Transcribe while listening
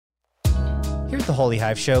Here at the Holy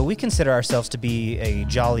Hive Show, we consider ourselves to be a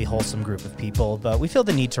jolly, wholesome group of people, but we feel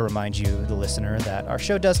the need to remind you, the listener, that our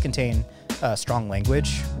show does contain strong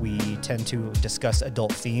language. We tend to discuss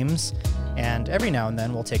adult themes, and every now and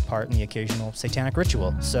then we'll take part in the occasional satanic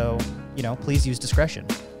ritual. So, please use discretion.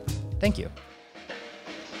 Thank you.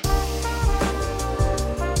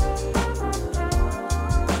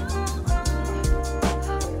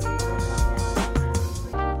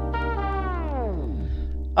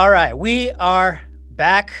 All right, we are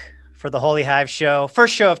back for the Holy Hive Show.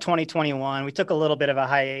 First show of 2021. We took a little bit of a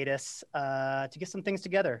hiatus to get some things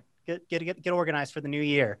together, get organized for the new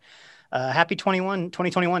year. Happy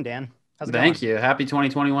 2021, Dan. How's it going? Thank you. Happy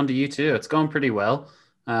 2021 to you too. It's going pretty well.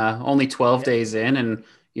 Only 12 days in, and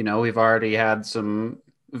we've already had some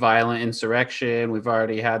violent insurrection. We've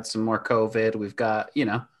already had some more COVID. We've got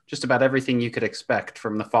just about everything you could expect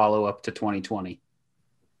from the follow up to 2020.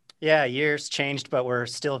 Yeah, years changed, but we're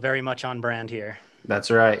still very much on brand here.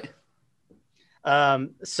 That's right.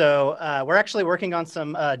 So we're actually working on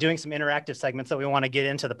doing some interactive segments that we want to get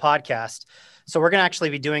into the podcast. So we're going to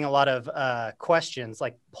actually be doing a lot of questions,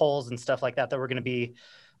 like polls and stuff like that we're going to be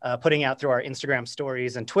putting out through our Instagram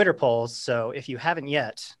stories and Twitter polls. So if you haven't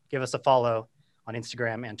yet, give us a follow on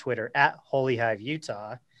Instagram and Twitter at Holy Hive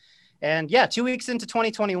Utah. And yeah, 2 weeks into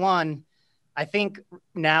 2021. I think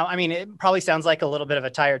now, it probably sounds like a little bit of a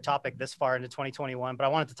tired topic this far into 2021, but I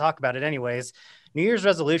wanted to talk about it anyways. New Year's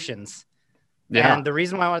resolutions. Yeah. And the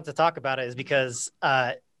reason why I wanted to talk about it is because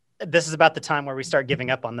this is about the time where we start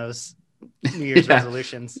giving up on those New Year's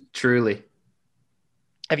resolutions. Truly.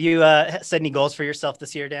 Have you set any goals for yourself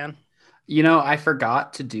this year, Dan? I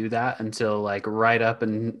forgot to do that until right up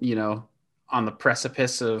and, on the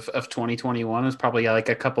precipice of 2021. It was probably like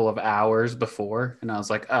a couple of hours before. And I was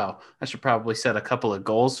like, oh, I should probably set a couple of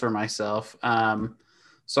goals for myself.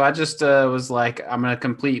 So I just was like, I'm going to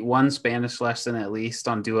complete one Spanish lesson at least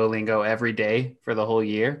on Duolingo every day for the whole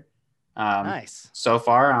year. Nice. So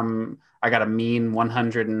far, I got a mean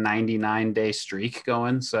 199-day streak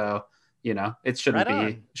going. So, it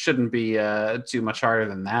shouldn't be too much harder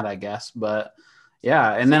than that, I guess. But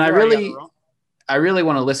yeah. And then I really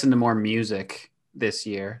want to listen to more music this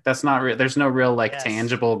year. That's not there's no real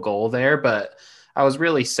tangible goal there, but I was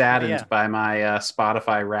really saddened by my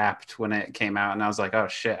Spotify Wrapped when it came out, and I was like, oh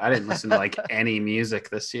shit, I didn't listen to any music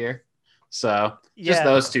this year. So just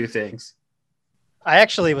those two things. I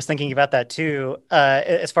actually was thinking about that too,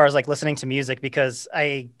 as far as listening to music, because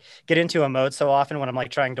I get into a mode so often when I'm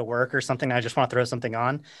trying to work or something, I just want to throw something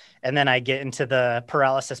on, and then I get into the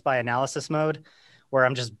paralysis by analysis mode, where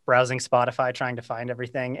I'm just browsing Spotify, trying to find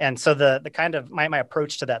everything. And so the kind of my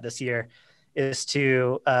approach to that this year is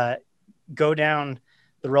to go down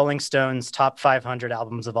the Rolling Stones top 500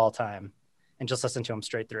 albums of all time and just listen to them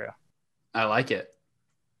straight through. I like it.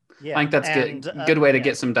 Yeah. I think that's good way to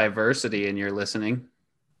get some diversity in your listening.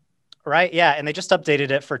 Right. Yeah. And they just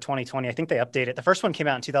updated it for 2020. I think they updated. The first one came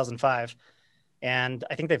out in 2005. And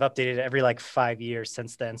I think they've updated it every 5 years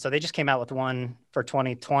since then. So they just came out with one for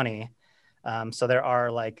 2020. So there are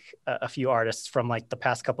a few artists from the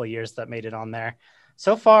past couple of years that made it on there.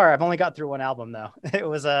 So far, I've only got through one album though. It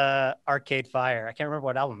was Arcade Fire. I can't remember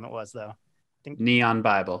what album it was though. I think Neon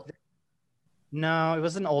Bible. No, it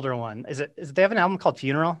was an older one. Is they have an album called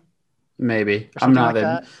Funeral? Maybe. I'm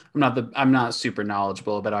not super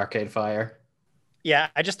knowledgeable about Arcade Fire. Yeah,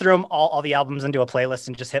 I just threw them all the albums into a playlist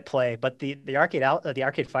and just hit play. But the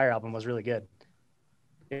Arcade Fire album was really good.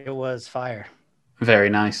 It was fire. Very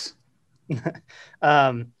nice.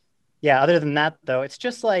 Other than that though, it's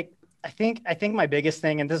just I think my biggest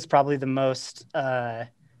thing, and this is probably the most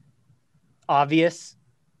obvious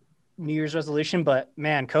New Year's resolution, but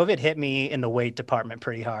man, COVID hit me in the weight department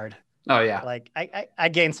pretty hard. Oh yeah. I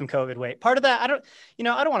gained some COVID weight. Part of that, I don't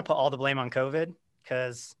want to put all the blame on COVID,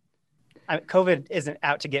 because COVID isn't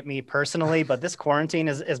out to get me personally, but this quarantine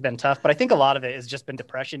has been tough. But I think a lot of it has just been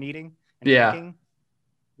depression eating and drinking,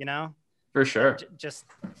 For sure. Just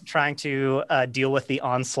trying to deal with the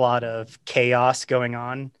onslaught of chaos going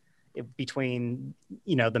on between,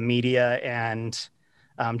 the media and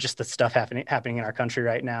just the stuff happening in our country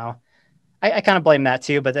right now. I kind of blame that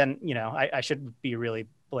too, but then, I should be really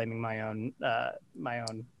blaming my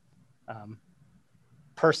own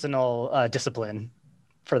personal discipline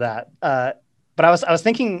for that. But I was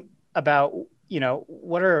thinking about,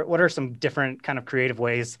 what are some different kind of creative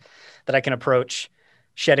ways that I can approach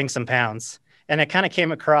shedding some pounds. And I kind of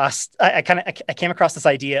came across, I came across this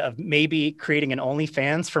idea of maybe creating an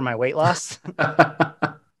OnlyFans for my weight loss.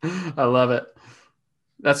 I love it.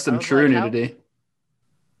 That's some true nudity.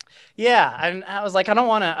 Yeah. And I was like, I don't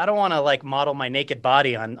want to model my naked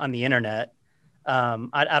body on the internet.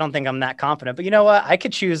 I don't think I'm that confident, but you know what? I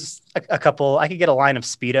could choose a couple. I could get a line of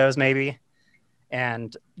Speedos maybe,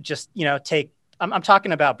 and just, take. I'm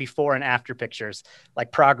talking about before and after pictures,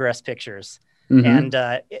 like progress pictures, Mm-hmm.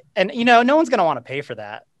 and no one's gonna want to pay for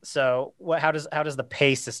that. So how does the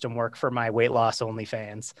pay system work for my weight loss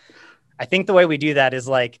OnlyFans? I think the way we do that is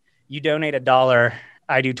like you donate $1,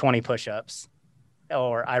 I do 20 push-ups,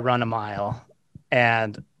 or I run a mile,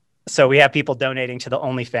 and so we have people donating to the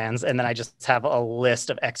OnlyFans, and then I just have a list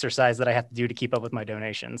of exercise that I have to do to keep up with my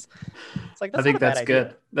donations. It's like I that's not think a bad that's idea.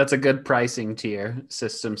 good. That's a good pricing tier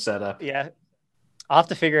system setup. Yeah, I'll have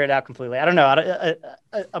to figure it out completely. I don't know.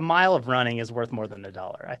 A mile of running is worth more than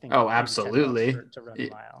 $1. I think Oh, maybe $10 absolutely. to run a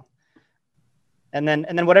mile. And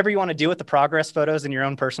then whatever you want to do with the progress photos in your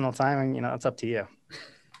own personal time, it's up to you.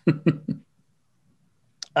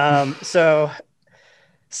 So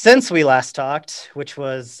since we last talked, which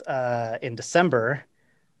was in December,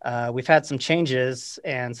 we've had some changes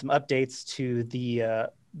and some updates to the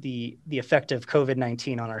effect of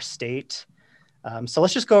COVID-19 on our state. So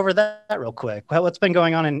let's just go over that real quick. What's been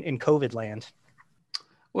going on in COVID land?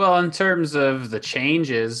 Well, in terms of the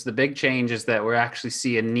changes, the big change is that we're actually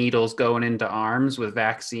seeing needles going into arms with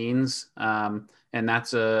vaccines, and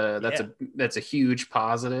that's a huge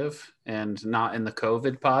positive, and not in the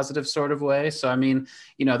COVID positive sort of way. So, I mean,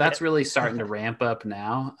 Yeah. that's really starting to ramp up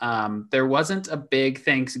now. There wasn't a big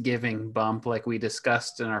Thanksgiving bump like we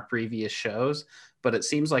discussed in our previous shows, but it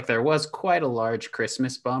seems like there was quite a large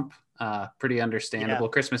Christmas bump. Pretty Yeah. understandable.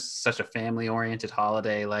 Christmas is such a family-oriented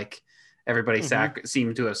holiday, like everybody Hmm.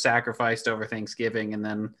 seemed to have sacrificed over Thanksgiving, and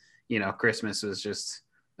then Christmas was just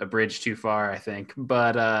a bridge too far, I think.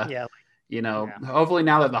 But Yeah. Yeah. hopefully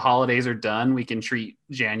now that the holidays are done, we can treat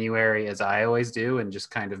January as I always do, and just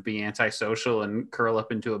kind of be antisocial and curl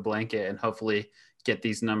up into a blanket, and hopefully get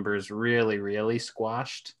these numbers really, really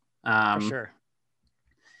squashed. For Um, sure.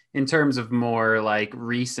 in terms of more like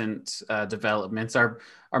recent developments, our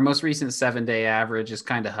most recent 7-day average is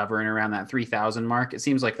kind of hovering around that 3,000 mark. It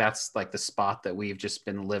seems like that's like the spot that we've just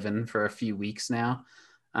been living for a few weeks now.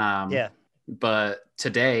 Um, Yeah. but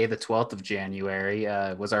today, the 12th of January,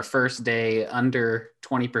 was our first day under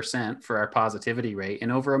 20% for our positivity rate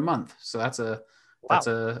in over a month. So that's Wow.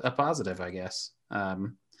 a positive, I guess.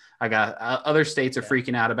 I got other states are Yeah.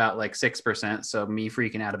 freaking out about like 6%. So me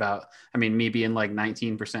freaking out about, I mean, me being like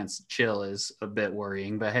 19% chill is a bit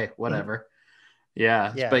worrying, but hey, Mhm. whatever.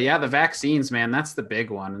 Yeah. Yeah. But yeah, the vaccines, man, that's the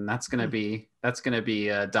big one. And that's going to be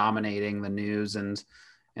dominating the news and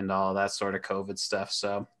all that sort of COVID stuff.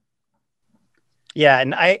 So Yeah,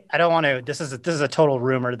 and I don't want to. This is a total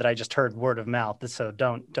rumor that I just heard word of mouth. So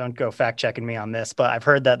don't go fact checking me on this. But I've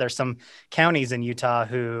heard that there's some counties in Utah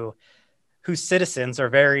whose citizens are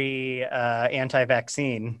very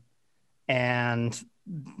anti-vaccine, and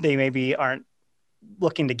they maybe aren't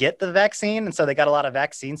looking to get the vaccine, and so they got a lot of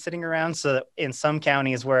vaccine sitting around. So that in some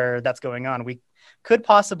counties where that's going on, we could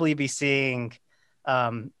possibly be seeing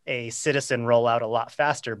a citizen roll out a lot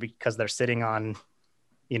faster because they're sitting on,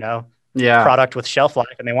 you know, yeah, product with shelf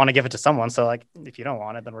life and they want to give it to someone. So like, if you don't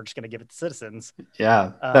want it, then we're just going to give it to citizens.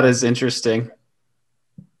 yeah, that is Um, interesting.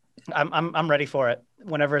 I'm ready for it.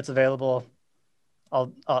 Whenever it's available,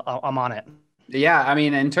 I'm on it. Yeah, I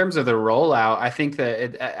mean, in terms of the rollout, I think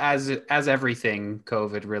that as everything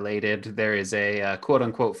COVID related, there is a quote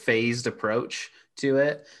unquote phased approach to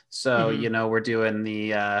it. So, Mm-hmm. we're doing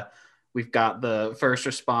we've got the first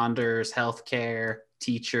responders, healthcare,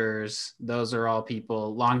 teachers. Those are all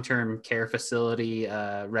people, long-term care facility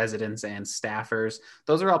residents and staffers.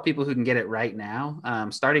 Those are all people who can get it right now.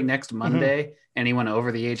 Starting next Mm-hmm. Monday, anyone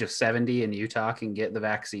over the age of 70 in Utah can get the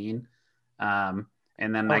vaccine. And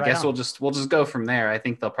then Oh, I right guess on. we'll just go from there. I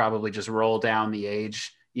think they'll probably just roll down the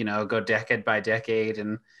age, go decade by decade,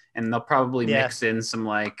 and they'll probably Yeah, mix in some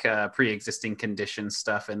like pre-existing condition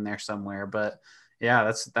stuff in there somewhere. But yeah,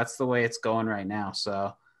 that's the way it's going right now.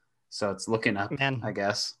 So it's looking up, I man.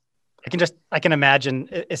 guess. I can imagine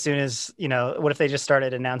as soon as, what if they just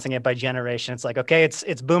started announcing it by generation? It's like, okay,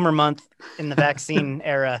 it's boomer month in the vaccine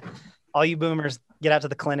era. All you boomers get out to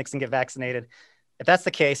the clinics and get vaccinated. If that's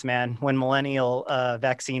the case, man, when millennial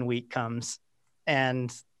vaccine week comes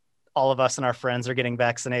and all of us and our friends are getting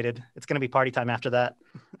vaccinated, it's going to be party time after that.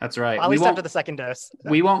 That's right. At least after the second dose.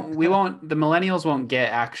 We won't the millennials won't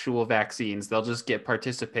get actual vaccines. They'll just get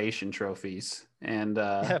participation trophies and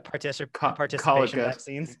call it Participation good.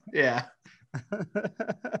 vaccines. Yeah.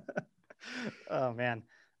 Oh man.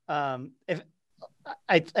 If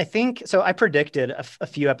I think so, I predicted a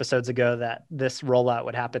few episodes ago that this rollout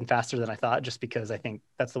would happen faster than I thought, just because I think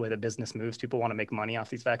that's the way that business moves. People want to make money off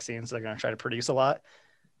these vaccines. So they're going to try to produce a lot.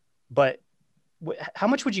 But how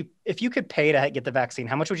much would you, if you could pay to get the vaccine,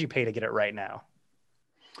 how much would you pay to get it right now?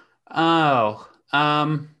 Oh,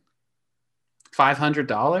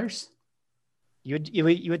 $500.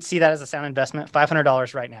 You would see that as a sound investment,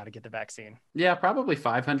 $500 right now to get the vaccine. Yeah, probably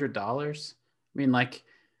 $500. I mean, like,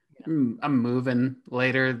 I'm moving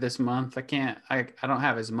later this month. I don't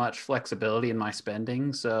have as much flexibility in my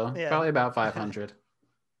spending, so Yeah. probably about 500.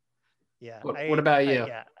 Yeah. What about you?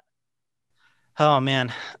 Yeah. Oh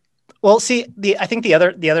man. Well, see, I think the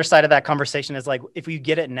other side of that conversation is like, if we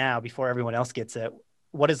get it now before everyone else gets it,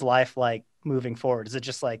 what is life like moving forward? Is it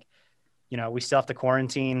just like, we still have to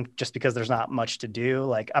quarantine just because there's not much to do?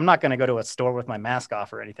 Like, I'm not going to go to a store with my mask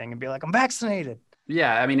off or anything and be like, I'm vaccinated.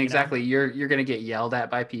 Yeah, I mean, exactly. You're going to get yelled at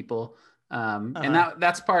by people. And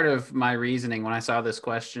that's part of my reasoning when I saw this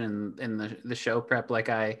question in the show prep. Like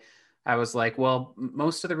I was like, well,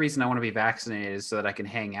 most of the reason I want to be vaccinated is so that I can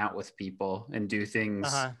hang out with people and do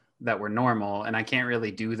things that were normal. And I can't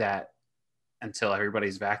really do that until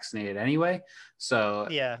everybody's vaccinated anyway. So,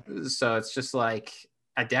 so it's just like,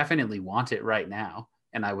 I definitely want it right now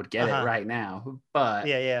and I would get it right now, but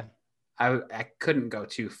I couldn't go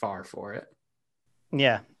too far for it.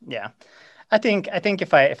 Yeah. Yeah. I think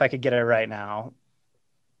if I could get it right now,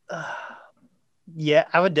 I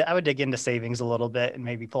would dig into savings a little bit and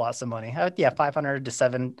maybe pull out some money. 500 to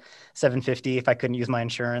 750 if I couldn't use my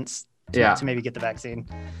insurance to maybe get the vaccine.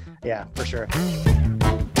 Yeah, for sure.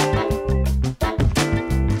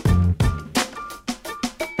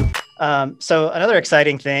 So another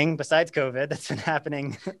exciting thing besides COVID that's been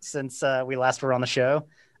happening since we last were on the show,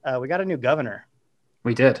 we got a new governor.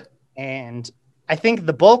 We did. And I think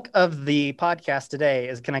the bulk of the podcast today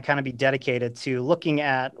is going to kind of be dedicated to looking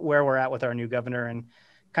at where we're at with our new governor and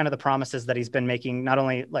kind of the promises that he's been making, not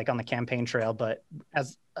only like on the campaign trail, but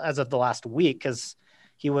as of the last week, because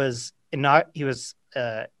he was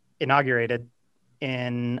inaugurated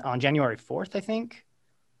on January 4th, I think.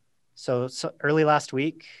 So early last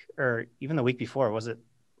week, or even the week before, was it?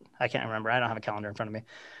 I can't remember. I don't have a calendar in front of me.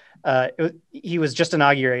 He was just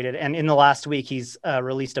inaugurated, and in the last week, he's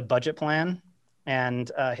released a budget plan.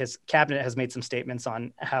 And his cabinet has made some statements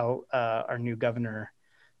on how our new governor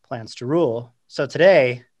plans to rule. So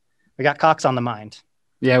today, we got Cox on the mind.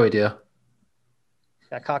 Yeah, we do.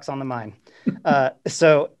 Got Cox on the mind.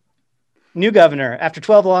 So, new governor. After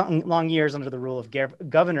 12 long years under the rule of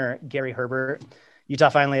Governor Gary Herbert, Utah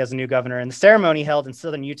finally has a new governor. And the ceremony held in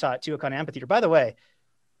southern Utah at Tuacahn Amphitheater. By the way,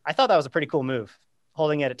 I thought that was a pretty cool move,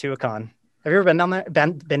 holding it at Tuacahn. Have you ever been down there?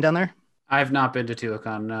 Been down there? I have not been to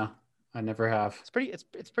Tuacahn, no. I never have.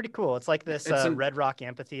 It's pretty cool. It's like this Red Rock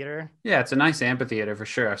Amphitheater. Yeah, it's a nice amphitheater for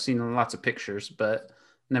sure. I've seen lots of pictures, but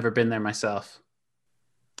never been there myself.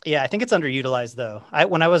 Yeah, I think it's underutilized though.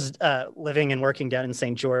 When I was living and working down in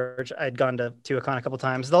St. George, I'd gone to Tuacahn a couple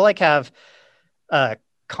times. They'll like have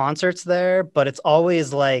concerts there, but it's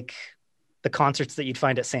always like the concerts that you'd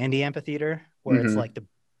find at Sandy Amphitheater, where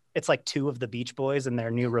it's like two of the Beach Boys and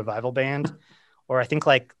their new revival band, or I think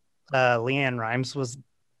like Leanne Rimes was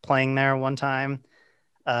playing there one time.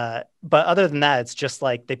 But other than that, it's just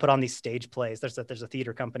like they put on these stage plays. There's a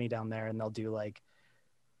theater company down there, and they'll do like,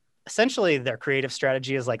 essentially their creative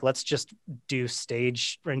strategy is like, let's just do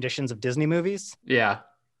stage renditions of Disney movies. Yeah.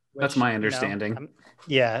 That's my understanding.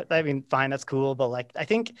 I mean, fine. That's cool. But like, I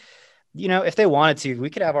think, if they wanted to, we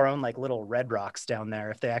could have our own like little Red Rocks down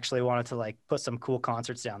there if they actually wanted to like put some cool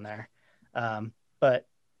concerts down there. But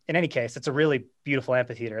in any case, it's a really beautiful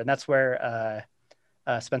amphitheater. And that's where,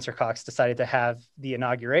 Spencer Cox decided to have the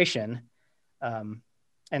inauguration. And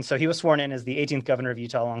so he was sworn in as the 18th governor of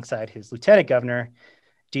Utah alongside his lieutenant governor,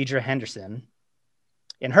 Deidre Henderson.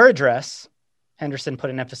 In her address, Henderson put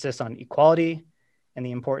an emphasis on equality and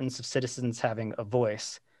the importance of citizens having a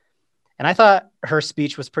voice. And I thought her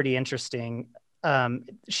speech was pretty interesting.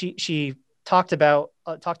 She talked a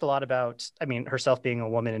lot about, I mean, herself being a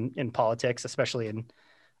woman in politics, especially in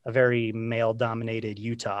a very male-dominated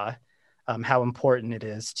Utah. How important it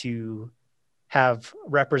is to have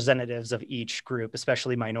representatives of each group,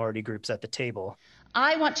 especially minority groups, at the table.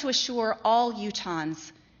 I want to assure all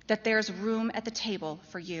Utahns that there's room at the table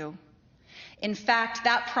for you. In fact,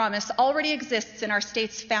 that promise already exists in our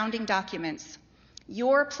state's founding documents.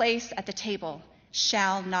 Your place at the table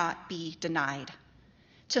shall not be denied.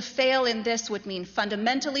 To fail in this would mean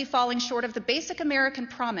fundamentally falling short of the basic American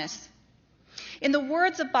promise. In the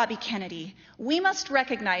words of Bobby Kennedy, we must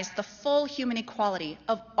recognize the full human equality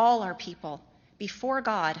of all our people before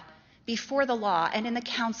God, before the law, and in the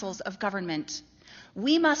councils of government.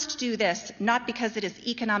 We must do this not because it is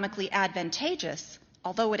economically advantageous,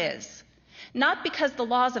 although it is, not because the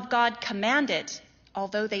laws of God command it,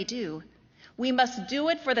 although they do. We must do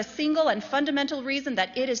it for the single and fundamental reason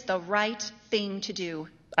that it is the right thing to do.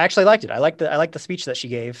 I actually liked it. I like the speech that she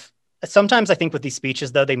gave. Sometimes I think with these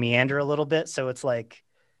speeches, though, they meander a little bit. So it's like,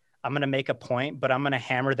 I'm going to make a point, but I'm going to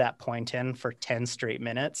hammer that point in for 10 straight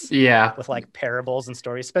minutes. Yeah. With like parables and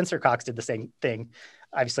stories. Spencer Cox did the same thing.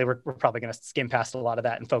 Obviously, we're probably going to skim past a lot of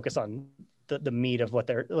that and focus on the meat of what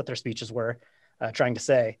their speeches were trying to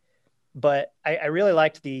say. But I really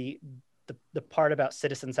liked the part about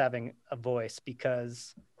citizens having a voice,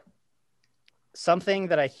 because something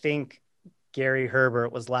that I think Gary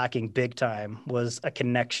Herbert was lacking big time was a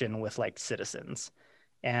connection with like citizens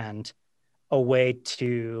and a way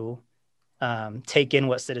to take in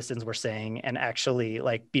what citizens were saying and actually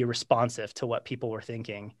like be responsive to what people were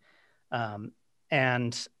thinking.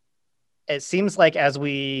 And it seems like as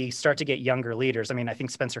we start to get younger leaders, I mean, I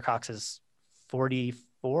think Spencer Cox is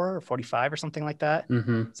 44 or 45 or something like that.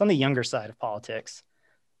 Mm-hmm. It's on the younger side of politics.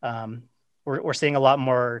 We're seeing a lot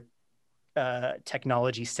more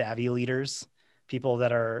technology savvy leaders, people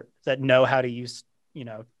that know how to use,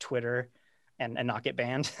 Twitter and not get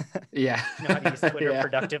banned. Yeah. Know how to use Twitter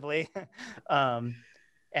productively.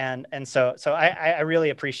 And so I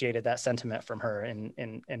really appreciated that sentiment from her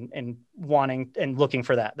in wanting and looking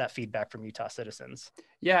for that feedback from Utah citizens.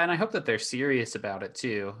 Yeah, and I hope that they're serious about it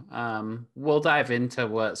too. We'll dive into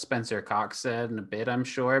what Spencer Cox said in a bit, I'm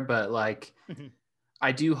sure, but like,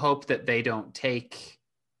 I do hope that they don't take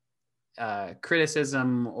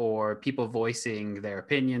criticism or people voicing their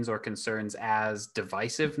opinions or concerns as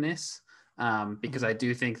divisiveness. Because I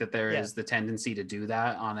do think that there is the tendency to do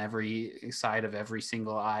that on every side of every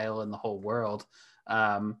single aisle in the whole world.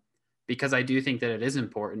 Because I do think that it is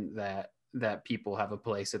important that people have a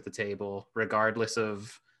place at the table, regardless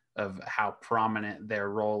of how prominent their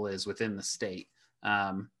role is within the state.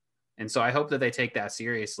 And so I hope that they take that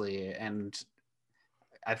seriously, and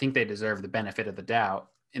I think they deserve the benefit of the doubt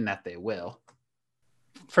in that they will.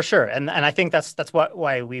 For sure. And I think that's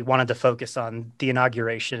why we wanted to focus on the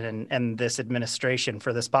inauguration and this administration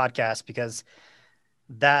for this podcast, because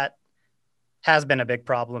that has been a big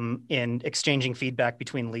problem in exchanging feedback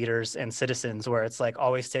between leaders and citizens, where it's like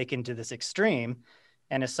always taken to this extreme.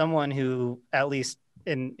 And as someone who, at least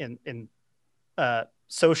in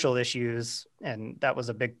social issues, and that was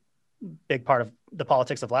a big part of the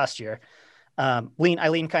politics of last year, I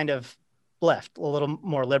lean kind of left, a little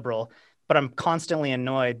more liberal. But I'm constantly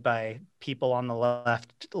annoyed by people on the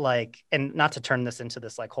left, like, and not to turn this into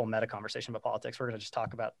this like whole meta conversation about politics. We're going to just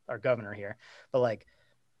talk about our governor here. But like,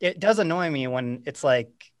 it does annoy me when it's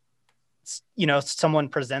like, someone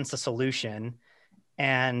presents a solution,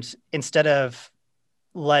 and instead of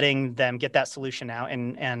letting them get that solution out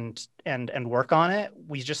and work on it,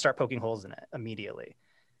 we just start poking holes in it immediately.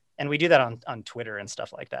 And we do that on Twitter and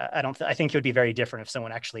stuff like that. I think it would be very different if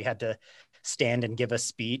someone actually had to stand and give a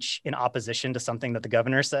speech in opposition to something that the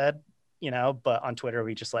governor said, but on Twitter,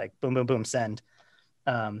 we just like, boom, boom, boom, send.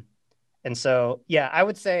 And so, yeah, I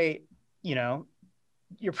would say,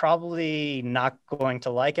 you're probably not going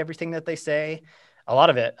to like everything that they say. A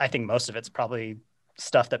lot of it, I think most of it's probably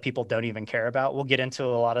stuff that people don't even care about. We'll get into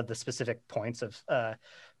a lot of the specific points of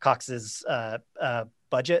Cox's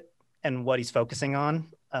budget and what he's focusing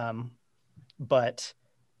on. But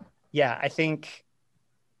yeah, I think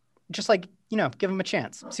just like, give them a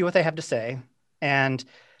chance, see what they have to say, and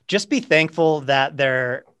just be thankful that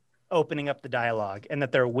they're opening up the dialogue and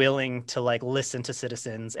that they're willing to like listen to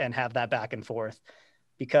citizens and have that back and forth,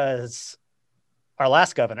 because our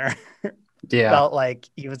last governor felt like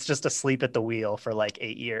he was just asleep at the wheel for like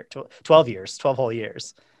 12 whole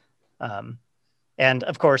years. And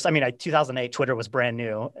of course, 2008 Twitter was brand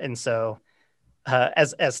new. And so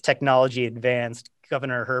as technology advanced,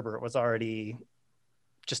 Governor Herbert was already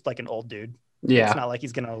just like an old dude. Yeah. It's not like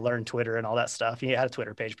he's going to learn Twitter and all that stuff. He had a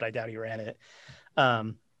Twitter page, but I doubt he ran it.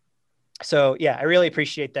 So yeah, I really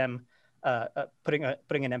appreciate them putting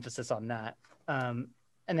an emphasis on that. And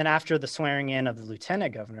then after the swearing in of the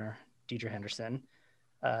Lieutenant Governor, Deidre Henderson,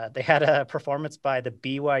 they had a performance by the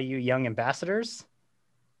BYU Young Ambassadors.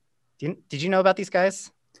 Did you know about these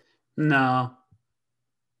guys? No.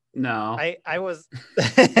 I was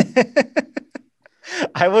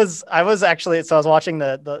I was actually, so I was watching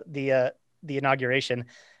the inauguration,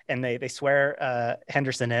 and they swear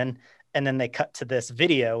Henderson in, and then they cut to this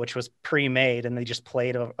video which was pre-made, and they just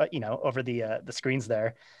played over the screens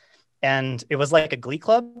there, and it was like a Glee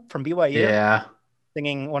Club from BYU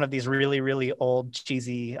singing one of these really, really old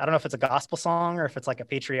cheesy, I don't know if it's a gospel song or if it's like a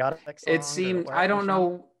patriotic song. It seemed, I don't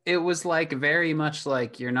know, it was like very much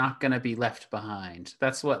like You're Not Gonna Be Left Behind.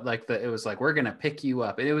 That's what it was like, we're gonna pick you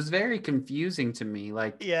up. And it was very confusing to me.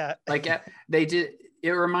 Like, yeah, like they did,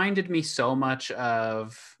 it reminded me so much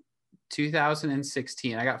of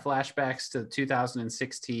 2016. I got flashbacks to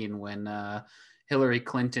 2016 when Hillary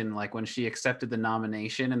Clinton, like when she accepted the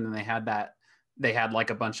nomination, and then they had like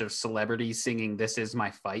a bunch of celebrities singing "This Is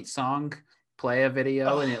My Fight" song play a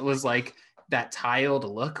video, and it was like that tiled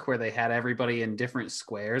look where they had everybody in different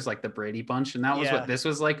squares, like the Brady Bunch, and that was what this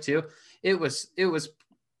was like too. It was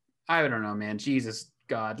I don't know, man. Jesus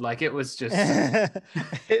God, like it was just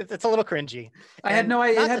it's a little cringy. I had no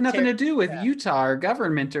idea. It had nothing to do with Utah or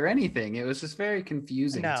government or anything. It was just very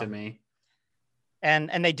confusing to me. And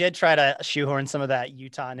they did try to shoehorn some of that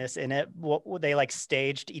Utah-ness in it. They like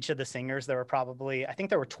staged each of the singers. There were probably, I think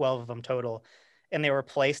there were 12 of them total, and they were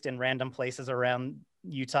placed in random places around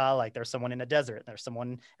Utah. Like there's someone in a desert, there's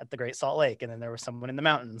someone at the Great Salt Lake, and then there was someone in the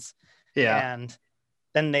mountains. Yeah. And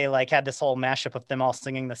then they like had this whole mashup of them all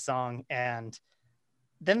singing the song. And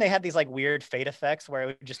then they had these like weird fade effects where it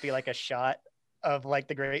would just be like a shot of like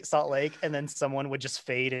the Great Salt Lake, and then someone would just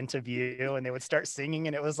fade into view and they would start singing,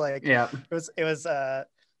 and it was like, it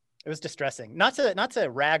was distressing. Not to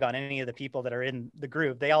rag on any of the people that are in the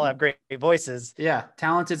group. They all have great voices. Yeah,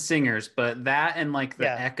 talented singers, but that and like the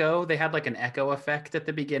echo, they had like an echo effect at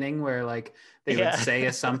the beginning where like they would say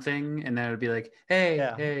something and then it would be like, hey,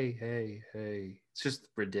 hey, hey, hey. It's just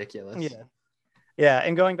ridiculous. Yeah.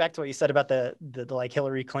 And going back to what you said about the like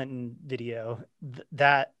Hillary Clinton video,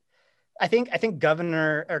 that I think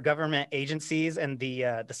government agencies and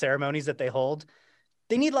the ceremonies that they hold,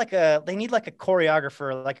 they need like a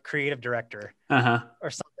choreographer, like a creative director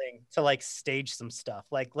or something to like stage some stuff.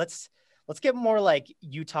 Like let's get more like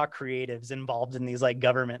Utah creatives involved in these like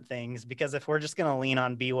government things, because if we're just going to lean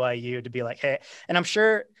on BYU to be like, hey, and I'm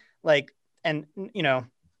sure like, and you know,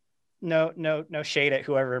 no shade at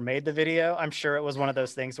whoever made the video. I'm sure it was one of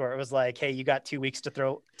those things where it was like, hey, you got 2 weeks to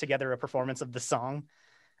throw together a performance of the song,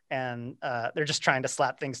 and they're just trying to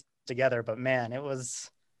slap things together. But man, it was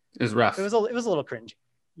rough. It was a little cringy.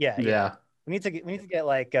 Yeah. We need to get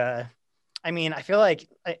like, I mean, I feel like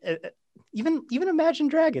even Imagine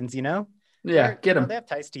Dragons, you know? Yeah, get them. They have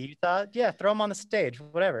ties to Utah. Yeah, throw them on the stage,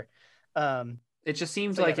 whatever. It just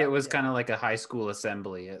seems like it was kind of like a high school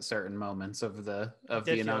assembly at certain moments of the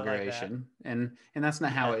inauguration, like and that's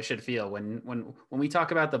not how it should feel. When we talk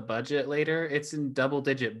about the budget later, it's in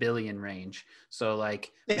double-digit billion range. So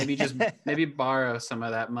like maybe borrow some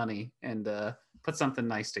of that money and put something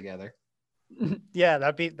nice together. Yeah,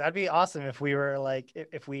 that'd be awesome if we were like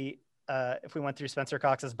if we went through Spencer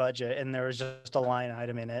Cox's budget and there was just a line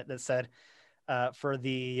item in it that said for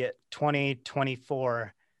the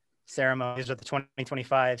 2024 ceremonies or the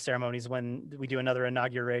 2025 ceremonies, when we do another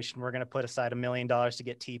inauguration, we're going to put aside $1 million to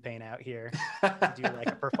get T-Pain out here to do like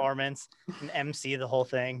a performance and MC the whole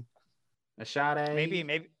thing. A shot at maybe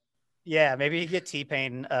you get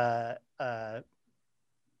T-Pain.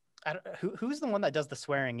 Who's the one that does the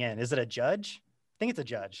swearing in? Is it a judge? I think it's a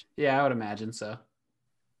judge. Yeah, I would imagine so.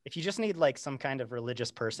 If you just need like some kind of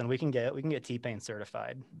religious person, we can get T-Pain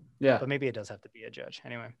certified. Yeah, but maybe it does have to be a judge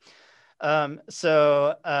anyway. And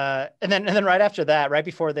then right after that, right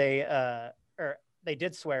before they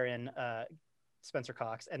did swear in Spencer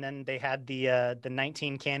Cox, and then they had the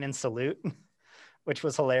 19 cannon salute, which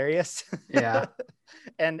was hilarious. Yeah.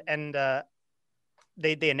 and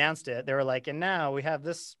they announced it. They were like, and now we have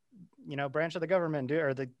this, branch of the government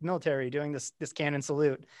or the military doing this cannon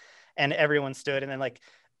salute, and everyone stood, and then like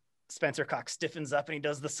Spencer Cox stiffens up and he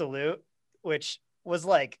does the salute, which was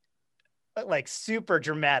like super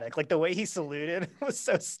dramatic. Like the way he saluted was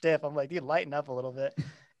so stiff. I'm like, dude, lighten up a little bit.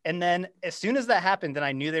 And then as soon as that happened, and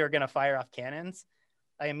I knew they were going to fire off cannons,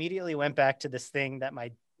 I immediately went back to this thing that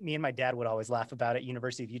me and my dad would always laugh about at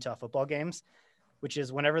University of Utah football games, which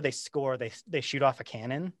is whenever they score, they shoot off a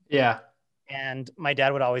cannon. Yeah. And my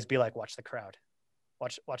dad would always be like, watch the crowd,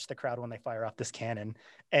 watch the crowd when they fire off this cannon.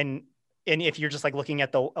 And if you're just like looking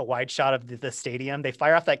at a wide shot of the stadium, they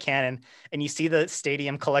fire off that cannon and you see the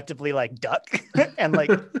stadium collectively like duck and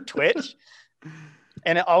like twitch.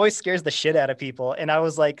 And it always scares the shit out of people. And I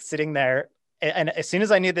was like sitting there, and as soon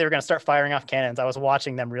as I knew they were going to start firing off cannons, I was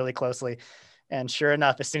watching them really closely. And sure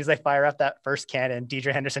enough, as soon as they fire off that first cannon,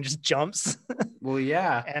 Deidre Henderson just jumps. Well,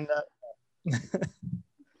 yeah. And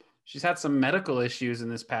she's had some medical issues in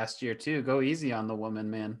this past year too. Go easy on the woman,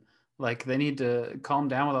 man. Like they need to calm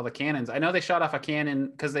down with all the cannons. I know they shot off a cannon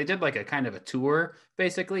because they did like a kind of a tour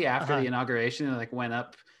basically after the inauguration, and like went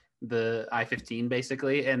up the I-15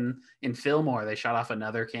 basically. And in Fillmore, they shot off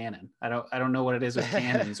another cannon. I don't know what it is with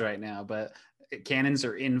cannons right now, but cannons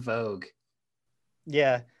are in vogue.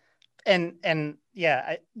 Yeah. And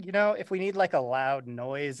yeah, if we need like a loud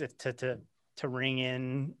noise to ring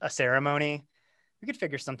in a ceremony, we could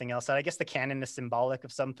figure something else out. I guess the cannon is symbolic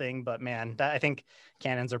of something, but man, I think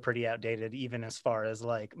cannons are pretty outdated, even as far as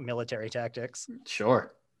like military tactics.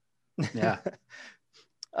 Sure. Yeah.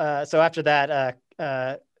 So after that,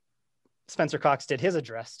 Spencer Cox did his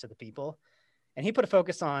address to the people, and he put a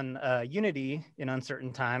focus on unity in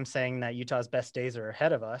uncertain times, saying that Utah's best days are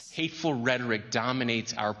ahead of us. Hateful rhetoric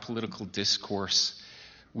dominates our political discourse.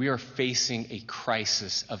 We are facing a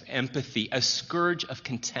crisis of empathy, a scourge of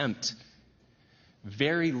contempt.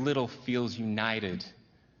 Very little feels united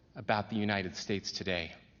about the United States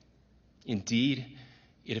today. Indeed,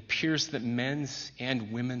 it appears that men's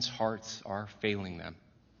and women's hearts are failing them.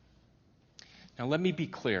 Now, let me be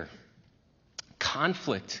clear.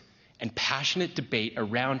 Conflict and passionate debate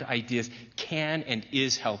around ideas can and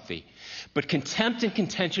is healthy, but contempt and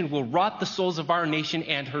contention will rot the souls of our nation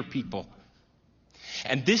and her people.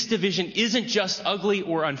 And this division isn't just ugly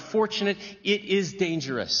or unfortunate, it is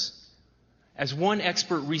dangerous. As one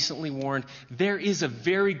expert recently warned, there is a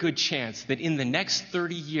very good chance that in the next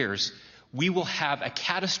 30 years, we will have a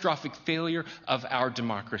catastrophic failure of our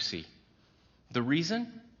democracy. The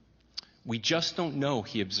reason? We just don't know,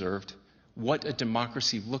 he observed, what a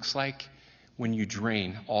democracy looks like when you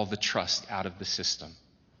drain all the trust out of the system.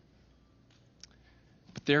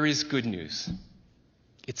 But there is good news.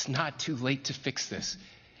 It's not too late to fix this.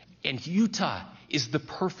 And Utah is the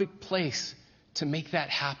perfect place to make that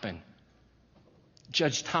happen.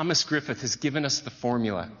 Judge Thomas Griffith has given us the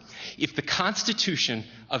formula. If the Constitution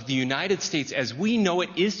of the United States as we know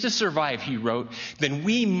it is to survive, he wrote, then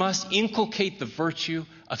we must inculcate the virtue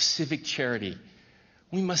of civic charity.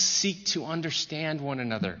 We must seek to understand one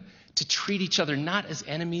another, to treat each other not as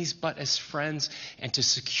enemies but as friends, and to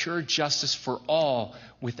secure justice for all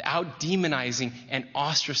without demonizing and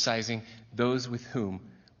ostracizing those with whom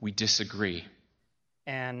we disagree.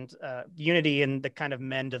 And unity and the kind of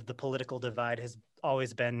mend of the political divide has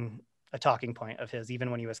always been a talking point of his,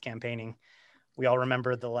 even when he was campaigning. We all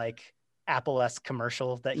remember the like Apple-esque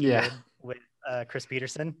commercial that he did with Chris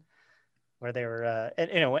Peterson, where they were,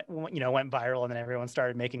 went viral, and then everyone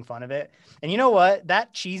started making fun of it. And you know what?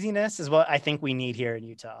 That cheesiness is what I think we need here in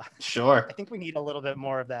Utah. Sure. I think we need a little bit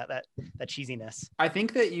more of that cheesiness. I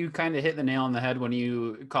think that you kind of hit the nail on the head when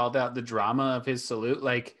you called out the drama of his salute.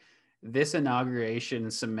 Like, this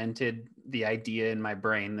inauguration cemented the idea in my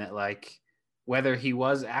brain that, like, whether he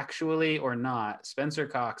was actually or not, Spencer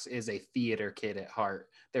Cox is a theater kid at heart.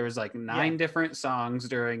 There was like 9 different songs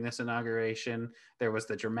during this inauguration. There was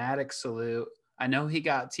the dramatic salute. I know he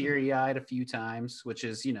got teary-eyed a few times, which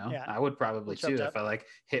is, I would probably too if I like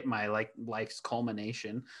hit my like life's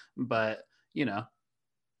culmination. But,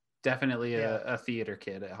 definitely a theater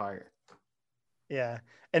kid at heart. Yeah.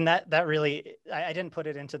 And that really, I didn't put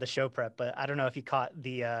it into the show prep, but I don't know if you caught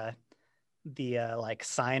the like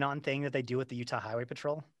sign-on thing that they do with the Utah Highway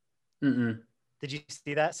Patrol. Mm-mm. Did you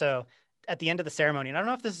see that? So at the end of the ceremony, and I don't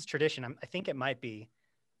know if this is tradition, I think it might be.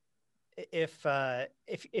 If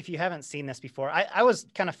you haven't seen this before, I was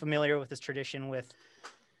kind of familiar with this tradition with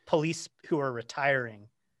police who are retiring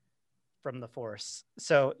from the force.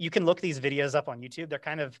 So you can look these videos up on YouTube. They're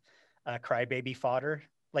kind of crybaby fodder.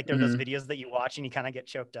 Like they're those videos that you watch and you kind of get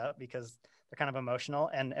choked up because they're kind of emotional.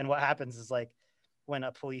 And what happens is, like, when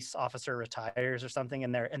a police officer retires or something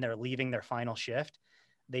and they're leaving their final shift,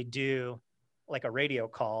 they do like a radio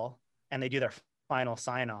call and they do their final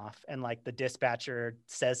sign off, and like the dispatcher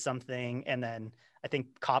says something, and then I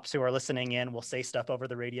think cops who are listening in will say stuff over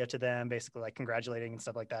the radio to them, basically like congratulating and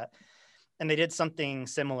stuff like that. And they did something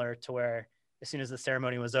similar to where as soon as the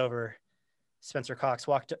ceremony was over, Spencer Cox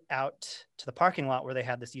walked out to the parking lot where they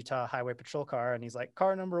had this Utah Highway Patrol car, and he's like,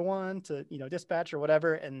 car number 1 to, dispatch or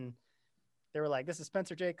whatever. And they were like, this is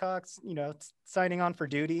Spencer J. Cox, signing on for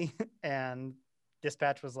duty. And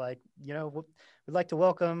dispatch was like, we'd like to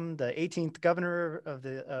welcome the 18th governor of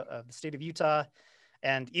the state of Utah.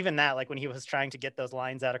 And even that, like when he was trying to get those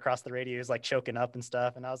lines out across the radio, he was like choking up and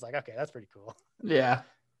stuff. And I was like, okay, that's pretty cool. Yeah.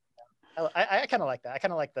 I kind of like that. I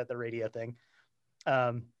kind of like the radio thing.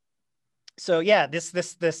 So yeah, this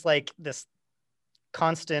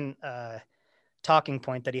constant talking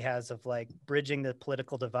point that he has of like bridging the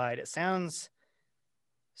political divide. It sounds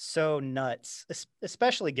so nuts,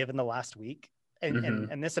 especially given the last week.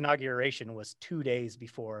 And this inauguration was 2 days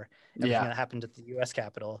before everything that happened at the U.S.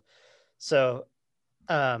 Capitol. So,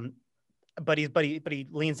 but he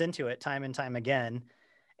leans into it time and time again.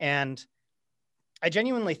 And I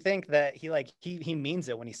genuinely think that he means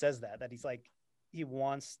it when he says that he's like, he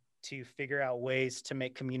wants to figure out ways to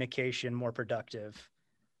make communication more productive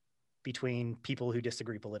between people who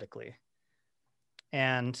disagree politically.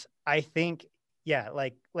 And I think,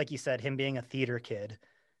 like you said, him being a theater kid,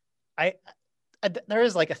 there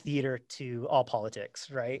is like a theater to all politics,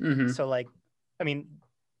 right? Mm-hmm. So like, I mean,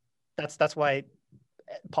 that's why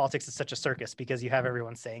politics is such a circus, because you have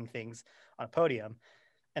everyone saying things on a podium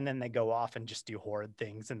and then they go off and just do horrid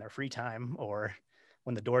things in their free time or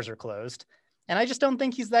when the doors are closed. And I just don't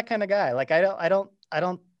think he's that kind of guy. Like, I don't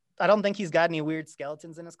think he's got any weird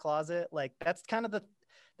skeletons in his closet. Like, that's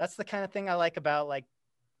the kind of thing I like about, like,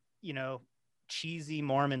 you know, cheesy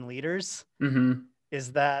Mormon leaders, Mm-hmm.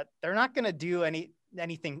 is that they're not going to do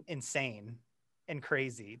anything insane and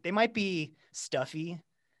crazy. They might be stuffy.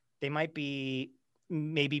 They might be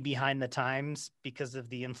maybe behind the times because of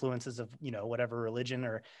the influences of, you know, whatever religion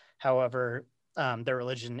or however their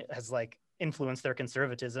religion has like influenced their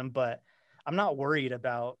conservatism. But I'm not worried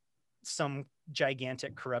about some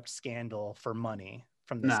gigantic corrupt scandal for money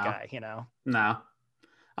from this guy, you know? No,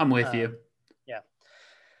 I'm with you. Yeah.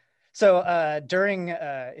 So during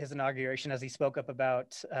his inauguration, as he spoke up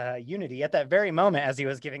about unity, at that very moment, as he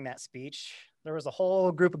was giving that speech, there was a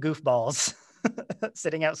whole group of goofballs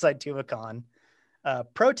sitting outside TuvaCon,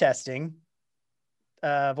 protesting,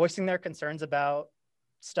 voicing their concerns about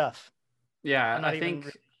stuff. Yeah, I'm not even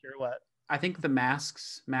really sure what. I think the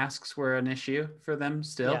masks were an issue for them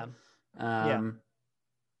still. Yeah.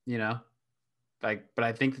 You know, like, but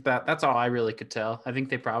I think that's all I really could tell. I think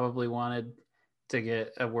they probably wanted to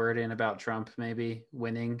get a word in about Trump maybe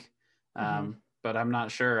winning. But I'm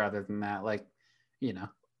not sure other than that, like, you know.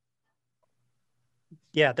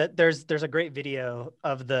 Yeah, there's a great video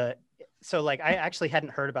of so like, I actually hadn't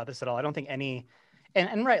heard about this at all. I don't think any,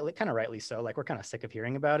 and rightly, kind of rightly so, like, we're kind of sick of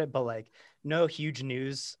hearing about it, but like, no huge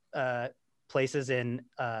news places in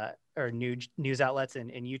or news outlets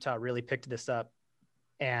in Utah really picked this up.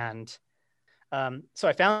 And so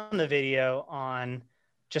I found the video on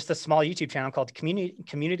just a small YouTube channel called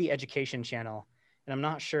Community Education Channel, and I'm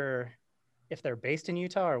not sure if they're based in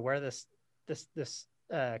Utah or where this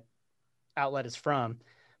outlet is from,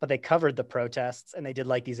 but they covered the protests and they did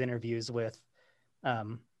like these interviews with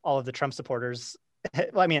all of the Trump supporters.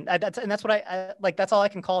 Well, I mean, that's what I like. That's all I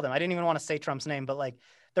can call them. I didn't even want to say Trump's name, but like,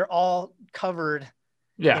 they're all covered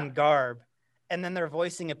in garb, and then they're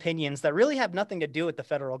voicing opinions that really have nothing to do with the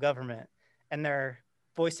federal government, and they're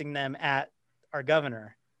voicing them at our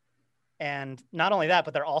governor. And not only that,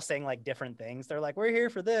 but they're all saying like different things. They're like, we're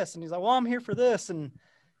here for this. And he's like, well, I'm here for this. And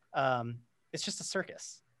it's just a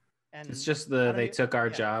circus. And it's just they took our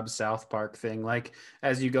jobs South Park thing. Like,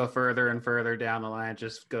 as you go further and further down the line, it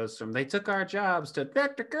just goes from they took our jobs to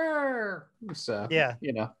so yeah,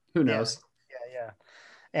 you know, who knows? Yeah.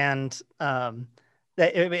 And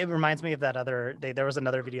it reminds me of that there was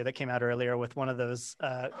another video that came out earlier with one of those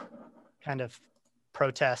kind of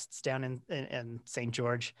protests down in St.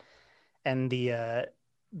 George, and the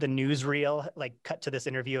newsreel like cut to this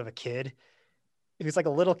interview of a kid. He was like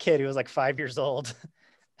a little kid who was like 5 years old.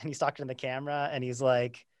 And he's talking to the camera and he's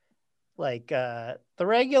like, the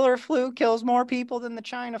regular flu kills more people than the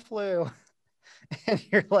China flu. And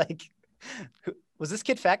you're like, was this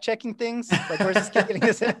kid fact checking things? Like, where's this kid getting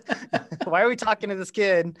this? Why are we talking to this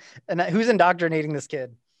kid? And who's indoctrinating this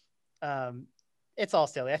kid? It's all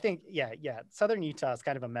silly. I think, yeah. Southern Utah is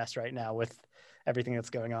kind of a mess right now with everything that's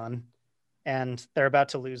going on. And they're about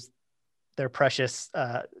to lose their precious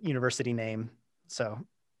university name. So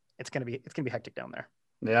it's going to be hectic down there.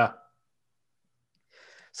 Yeah.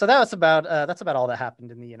 So that's about all that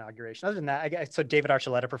happened in the inauguration. Other than that, so David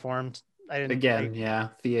Archuleta performed. Theater kids. Yeah,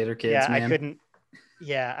 man. I couldn't.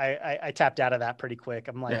 Yeah, I tapped out of that pretty quick.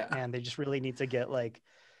 I'm like, man, they just really need to get like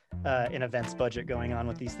an events budget going on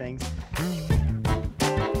with these things.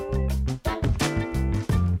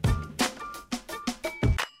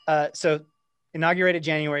 So inaugurated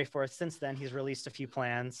January 4th. Since then, he's released a few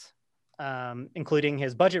plans, including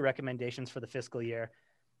his budget recommendations for the fiscal year.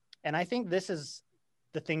 And I think this is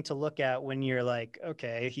the thing to look at when you're like,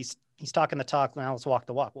 okay, he's talking the talk, now let's walk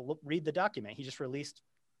the walk. Well, read the document. He just released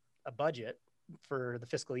a budget for the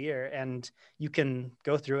fiscal year, and you can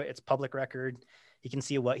go through it. It's public record. You can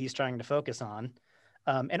see what he's trying to focus on.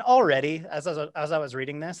 And already, as I was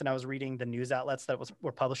reading this, and I was reading the news outlets that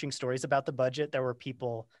were publishing stories about the budget, there were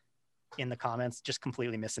people in the comments just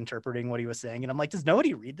completely misinterpreting what he was saying. And I'm like, does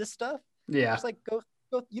nobody read this stuff? Yeah. Just like go.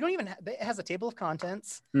 You don't even it has a table of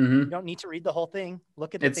contents. Mm-hmm. You don't need to read the whole thing.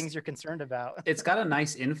 Look at the things you're concerned about. It's got a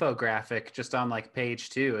nice infographic just on like page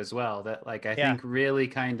 2 as well that like I think really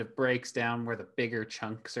kind of breaks down where the bigger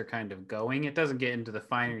chunks are kind of going. It doesn't get into the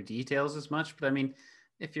finer details as much, but I mean,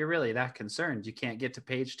 if you're really that concerned, you can't get to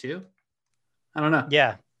page 2. I don't know.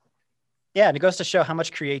 Yeah, and it goes to show how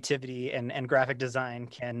much creativity and graphic design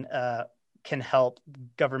can can help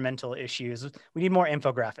governmental issues. We need more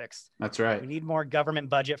infographics. That's right. We need more government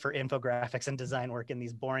budget for infographics and design work in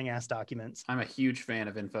these boring ass documents. I'm a huge fan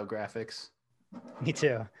of infographics. Me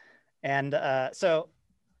too. And let's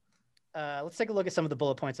take a look at some of the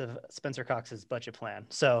bullet points of Spencer Cox's budget plan.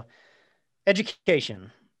 So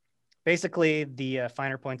education, basically the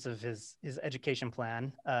finer points of his education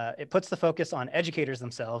plan. It puts the focus on educators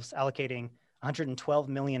themselves, allocating $112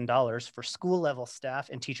 million for school level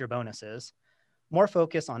staff and teacher bonuses, more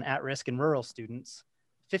focus on at-risk and rural students,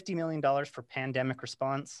 $50 million for pandemic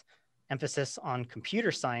response, emphasis on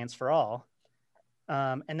computer science for all.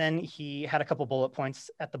 And then he had a couple bullet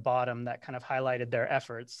points at the bottom that kind of highlighted their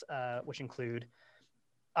efforts, which include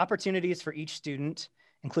opportunities for each student,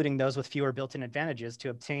 including those with fewer built-in advantages,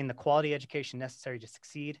 to obtain the quality education necessary to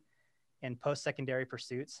succeed in post-secondary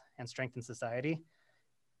pursuits and strengthen society.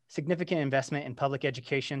 Significant investment in public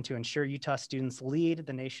education to ensure Utah students lead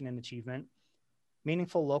the nation in achievement.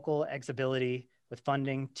 Meaningful local accessibility with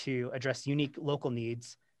funding to address unique local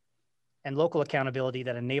needs, and local accountability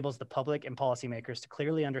that enables the public and policymakers to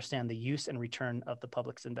clearly understand the use and return of the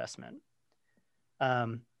public's investment.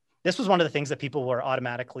 This was one of the things that people were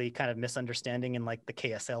automatically kind of misunderstanding in like the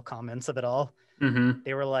KSL comments of it all. Mm-hmm.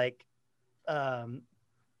 They were like,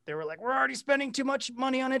 we're already spending too much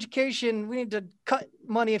money on education. We need to cut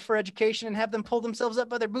money for education and have them pull themselves up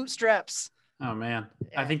by their bootstraps. Oh man,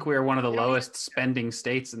 I think we're one of the lowest spending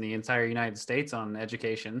states in the entire United States on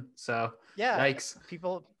education. So yeah, yikes.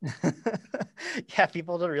 People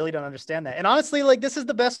really don't understand that. And honestly, like this is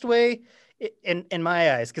the best way in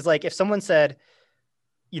my eyes. Cause like if someone said,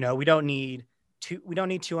 we don't need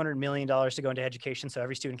 $200 million to go into education so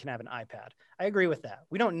every student can have an iPad. I agree with that.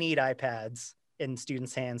 We don't need iPads in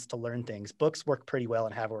students' hands to learn things. Books work pretty well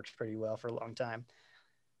and have worked pretty well for a long time.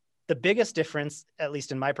 The biggest difference, at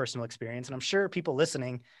least in my personal experience, and I'm sure people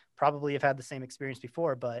listening probably have had the same experience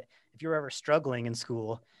before, but if you're ever struggling in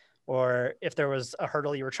school or if there was a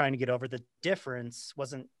hurdle you were trying to get over, the difference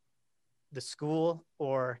wasn't the school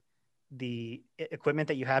or the equipment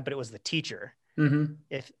that you had, but it was the teacher. Mm-hmm.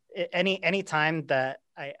 If any time that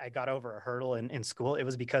I got over a hurdle in school, it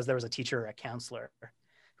was because there was a teacher or a counselor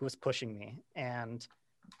who was pushing me. And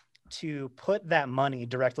to put that money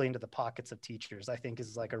directly into the pockets of teachers, I think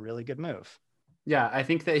is like a really good move. Yeah, I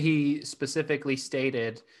think that he specifically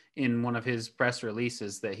stated in one of his press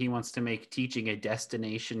releases that he wants to make teaching a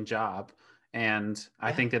destination job. And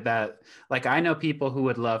I think that like, I know people who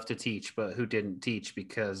would love to teach, but who didn't teach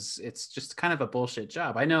because it's just kind of a bullshit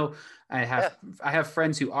job. I know I have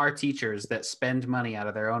friends who are teachers that spend money out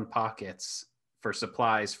of their own pockets for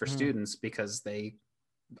supplies for students because they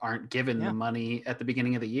aren't given the money at the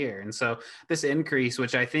beginning of the year. And so this increase,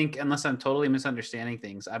 which I think, unless I'm totally misunderstanding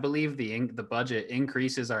things, I believe the budget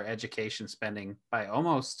increases our education spending by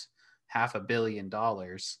almost $500 million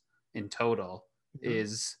in total,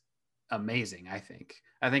 is amazing. I think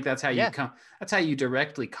that's how that's how you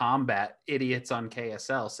directly combat idiots on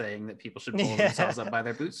KSL saying that people should pull themselves up by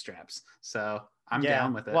their bootstraps. So I'm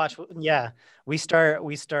down with it. We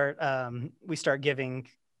start giving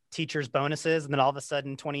teachers bonuses, and then all of a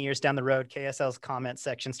sudden 20 years down the road, KSL's comment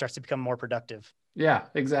section starts to become more productive. Yeah,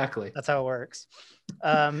 exactly. That's how it works.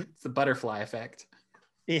 It's the butterfly effect.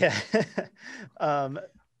 Yeah.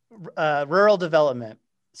 Rural development.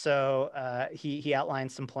 So he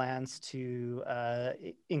outlined some plans to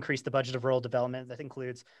increase the budget of rural development. That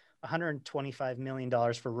includes $125 million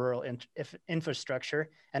for rural infrastructure.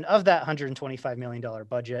 And of that $125 million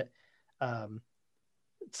budget,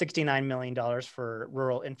 $69 million for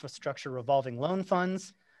rural infrastructure revolving loan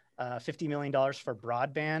funds, $50 million for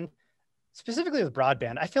broadband. Specifically with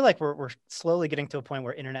broadband, I feel like we're slowly getting to a point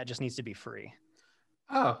where internet just needs to be free.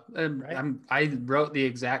 Oh, right? I wrote the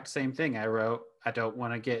exact same thing. I wrote, I don't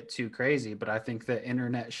want to get too crazy, but I think that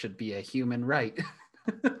internet should be a human right.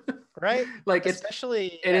 Right? Like it's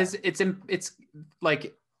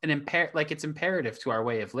like it's imperative to our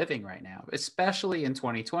way of living right now, especially in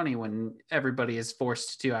 2020 when everybody is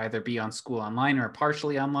forced to either be on school online or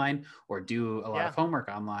partially online or do a lot of homework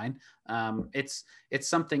online. It's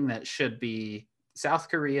something that should be. South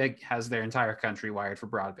Korea has their entire country wired for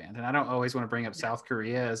broadband. And I don't always want to bring up South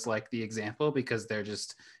Korea as like the example because they're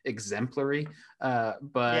just exemplary.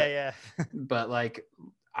 But like,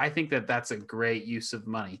 I think that that's a great use of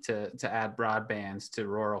money to add broadband to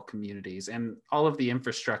rural communities, and all of the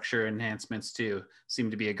infrastructure enhancements too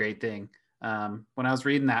seem to be a great thing. When I was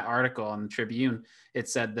reading that article on the Tribune, it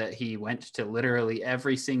said that he went to literally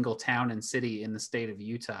every single town and city in the state of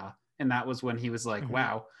Utah. And that was when he was like,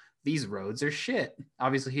 wow, these roads are shit.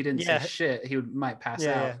 Obviously he didn't say shit. He might pass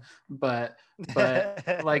out, but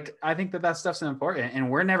like, I think that stuff's important,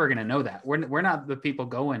 and we're never going to know that. We're not the people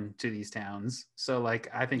going to these towns. So like,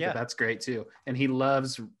 I think that that's great too. And he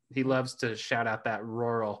loves to shout out that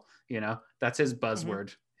rural, that's his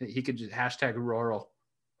buzzword. He could just hashtag rural.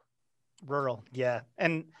 Yeah.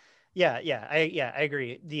 And I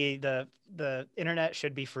agree. The internet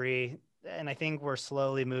should be free. And I think we're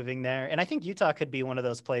slowly moving there. And I think Utah could be one of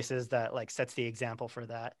those places that like sets the example for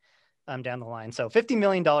that down the line. So $50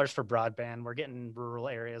 million for broadband. We're getting rural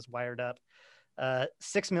areas wired up.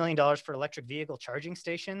 $6 million for electric vehicle charging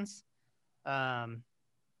stations. And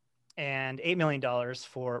 $8 million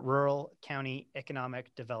for rural county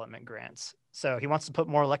economic development grants. So he wants to put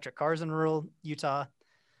more electric cars in rural Utah.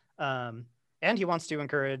 And he wants to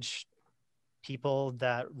encourage people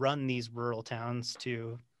that run these rural towns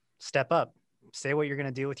to step up, say what you're going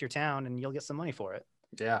to do with your town, and you'll get some money for it.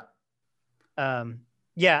 Yeah.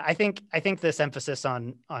 I think this emphasis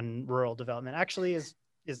on rural development actually is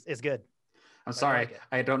good. I'm sorry.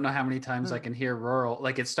 I don't know how many times I can hear rural.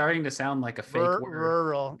 Like, it's starting to sound like a fake word.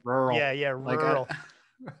 Rural. Yeah, rural.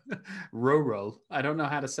 Like rural. I don't know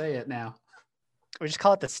how to say it now. We just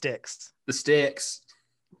call it the sticks. The sticks.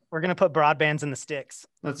 We're going to put broadbands in the sticks.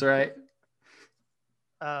 That's right.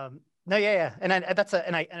 No, yeah. And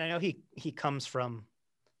I know he comes from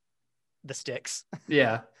the sticks.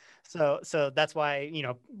 Yeah. So that's why,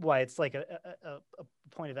 why it's like a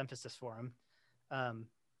point of emphasis for him.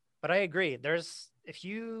 But I agree.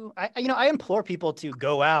 I implore people to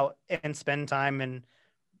go out and spend time in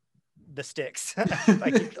the sticks.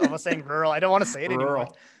 I keep almost saying rural. I don't want to say it anymore.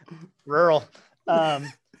 Rural.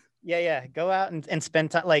 Yeah. Go out and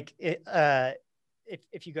spend time. Like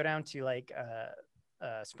if you go down to like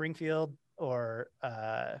Springfield or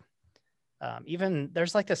even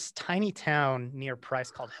there's like this tiny town near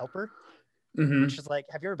Price called Helper, which is like,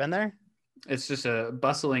 have you ever been there? It's just a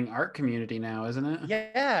bustling art community now, isn't it?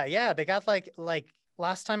 Yeah. They got like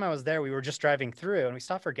last time I was there, we were just driving through and we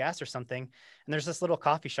stopped for gas or something. And there's this little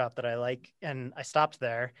coffee shop that I like, and I stopped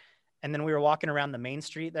there. And then we were walking around the main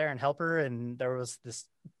street there in Helper, and there was this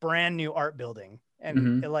brand new art building,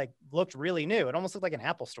 and it like looked really new. It almost looked like an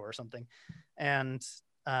Apple store or something. And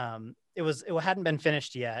it hadn't been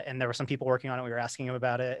finished yet. And there were some people working on it. We were asking them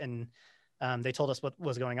about it, and they told us what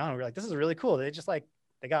was going on. We were like, this is really cool. They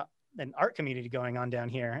got an art community going on down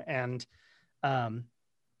here. And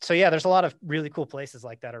so yeah, there's a lot of really cool places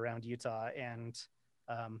like that around Utah. And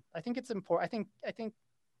I think it's important. I think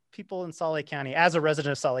people in Salt Lake County, as a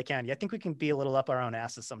resident of Salt Lake County, I think we can be a little up our own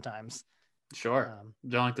asses sometimes. Sure.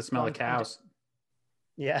 Don't like the smell of cows.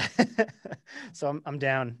 Yeah. So I'm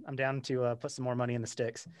down to put some more money in the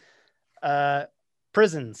sticks.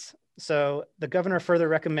 Prisons. So the governor further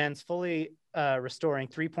recommends fully restoring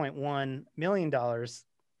 $3.1 million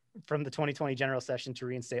from the 2020 general session to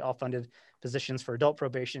reinstate all funded positions for adult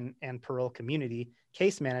probation and parole community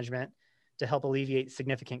case management to help alleviate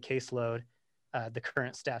significant caseload the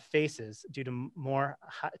current staff faces due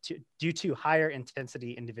to higher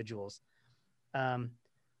intensity individuals.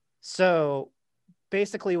 So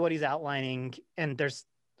basically what he's outlining, and there's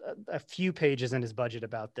a few pages in his budget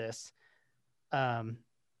about this.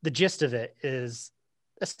 The gist of it is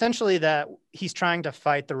essentially that he's trying to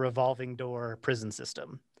fight the revolving door prison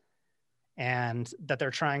system, and that they're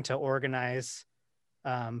trying to organize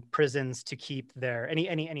prisons to keep their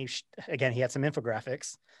again, he had some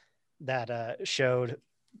infographics that showed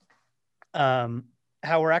how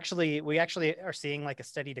we actually are seeing like a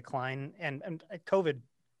steady decline, and COVID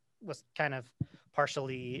was kind of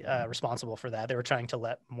partially responsible for that. They were trying to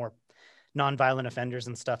let more nonviolent offenders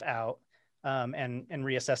and stuff out and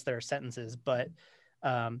reassess their sentences, but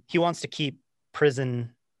he wants to keep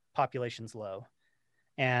prison populations low.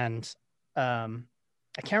 And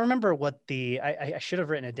I can't remember what I should have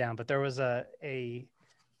written it down, but there was a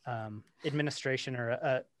administration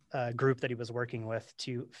or a group that he was working with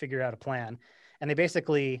to figure out a plan. And they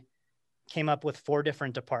basically came up with 4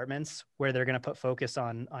 different departments where they're going to put focus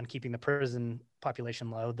on keeping the prison population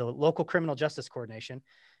low. The local criminal justice coordination,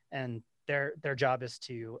 and their job is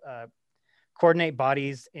to coordinate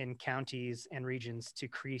bodies in counties and regions to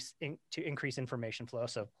increase information flow.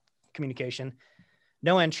 So communication,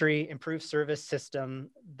 no entry, improve service system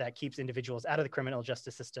that keeps individuals out of the criminal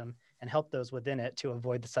justice system and help those within it to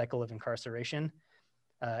avoid the cycle of incarceration.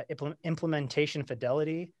 Implementation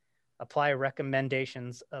fidelity, apply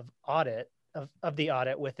recommendations of the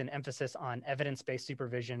audit with an emphasis on evidence-based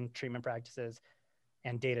supervision, treatment practices,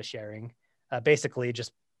 and data sharing. Basically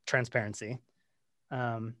just transparency.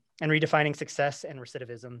 And redefining success and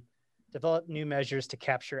recidivism. develop new measures to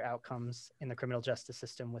capture outcomes in the criminal justice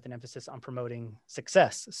system with an emphasis on promoting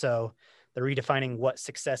success. So they're redefining what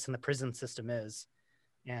success in the prison system is.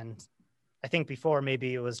 And I think before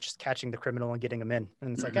maybe it was just catching the criminal and getting them in,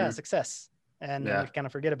 and it's like, success. And then we kind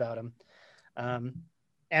of forget about them.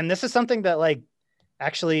 And this is something that like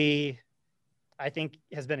actually I think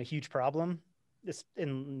has been a huge problem this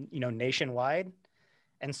in, nationwide.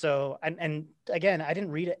 And so, and again, I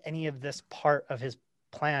didn't read any of this part of his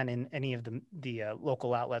plan in any of the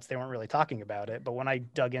local outlets. They weren't really talking about it. But when I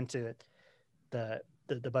dug into the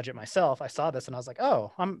budget myself, I saw this and I was like,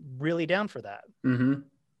 oh, I'm really down for that.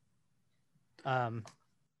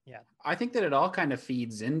 Yeah. I think that it all kind of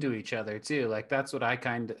feeds into each other too. Like that's what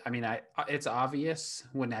it's obvious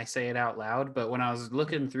when I say it out loud, but when I was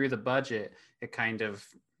looking through the budget, it kind of,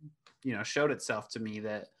 showed itself to me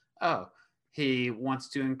that, he wants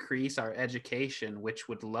to increase our education, which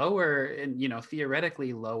would lower and,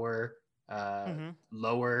 theoretically lower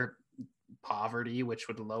poverty, which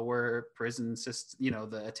would lower prison system,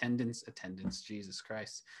 the attendance, Jesus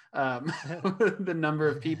Christ, the number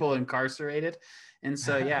of people incarcerated. And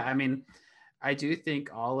so, yeah, I mean, I do think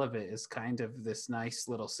all of it is kind of this nice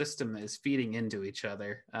little system that is feeding into each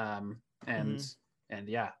other. And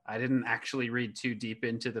yeah, I didn't actually read too deep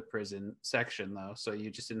into the prison section though. So you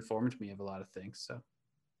just informed me of a lot of things. So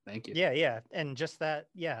thank you. Yeah. And just that.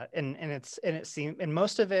 Yeah. And it seemed, and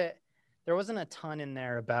most of it, there wasn't a ton in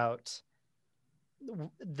there about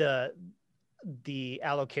the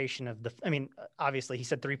allocation of obviously he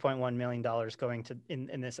said $3.1 million going to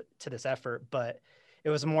this effort, but it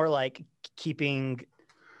was more like keeping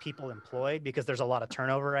people employed because there's a lot of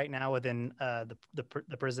turnover right now within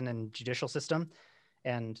the prison and judicial system.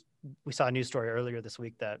 And we saw a news story earlier this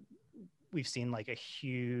week that we've seen like a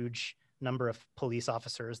huge number of police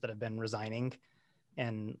officers that have been resigning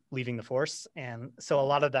and leaving the force. And so a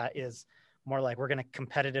lot of that is more like we're going to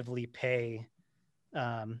competitively pay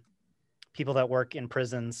people that work in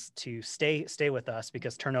prisons to stay with us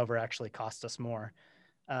because turnover actually costs us more.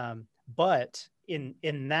 But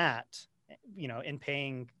in that, in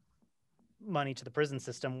paying money to the prison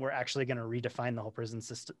system, we're actually going to redefine the whole prison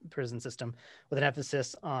system with an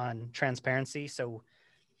emphasis on transparency. So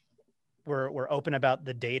we're open about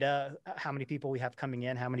the data, how many people we have coming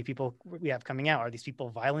in, how many people we have coming out. Are these people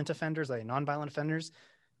violent offenders? Are they nonviolent offenders?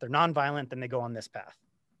 If they're nonviolent, then they go on this path.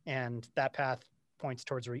 And that path points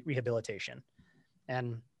towards rehabilitation.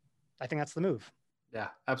 And I think that's the move. Yeah,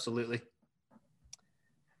 absolutely.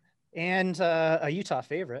 And a Utah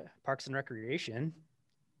favorite, Parks and Recreation,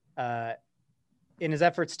 in his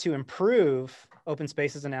efforts to improve open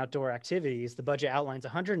spaces and outdoor activities, the budget outlines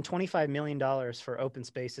 $125 million for open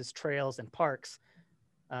spaces, trails, and parks.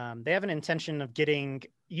 They have an intention of getting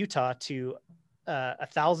Utah to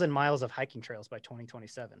 1,000 miles of hiking trails by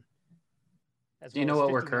 2027. Do you know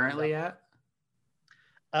what we're currently at?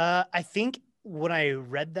 I think when I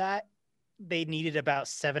read that, they needed about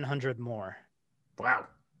 700 more. Wow.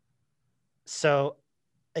 So,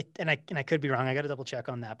 and I could be wrong. I got to double check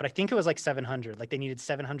on that, but I think it was like 700. Like they needed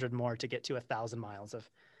 700 more to get to 1,000 miles of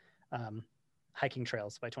hiking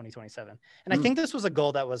trails by 2027. And I think this was a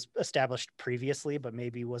goal that was established previously, but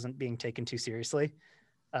maybe wasn't being taken too seriously.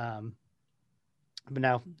 But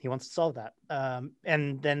now he wants to solve that.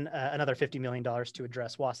 And then another $50 million to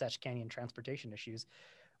address Wasatch Canyon transportation issues,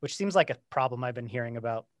 which seems like a problem I've been hearing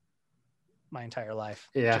about my entire life.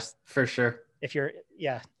 Yeah, for sure. If you're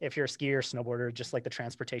a skier or snowboarder, just like the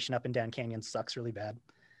transportation up and down canyons sucks really bad.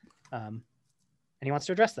 And he wants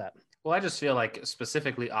to address that. Well, I just feel like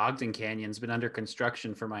specifically Ogden Canyon's been under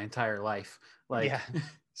construction for my entire life.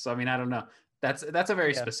 So, I mean, I don't know. That's a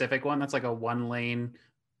very specific one. That's like a 1 lane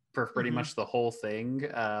for pretty much the whole thing.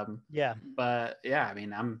 But yeah, I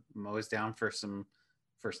mean, I'm always down for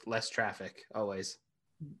less traffic always.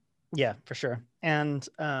 Yeah, for sure. And,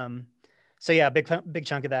 so yeah, big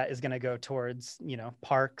chunk of that is going to go towards,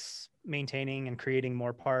 parks, maintaining and creating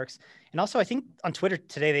more parks. And also I think on Twitter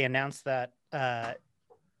today, they announced that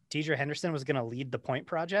Deidre Henderson was going to lead the Point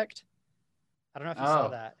Project. I don't know if you saw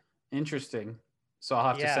that. Interesting. So I'll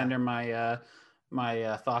have to send her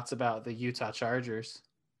my thoughts about the Utah Chargers.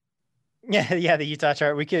 Yeah, the Utah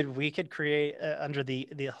chart. We could create under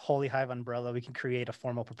the Holy Hive umbrella. We can create a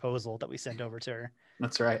formal proposal that we send over to her.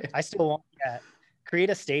 That's right. I still want create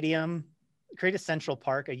a stadium, create a central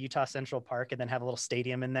park, a Utah Central Park, and then have a little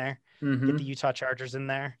stadium in there. Get the Utah Chargers in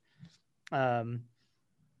there.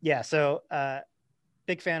 So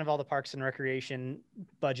big fan of all the parks and recreation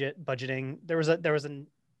budgeting. There was a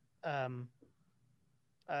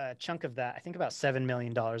chunk of that, I think about $7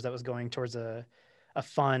 million that was going towards a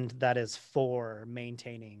fund that is for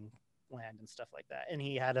maintaining land and stuff like that. And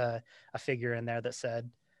he had a figure in there that said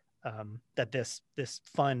that this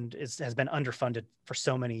fund has been underfunded for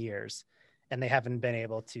so many years, and they haven't been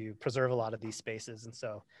able to preserve a lot of these spaces. And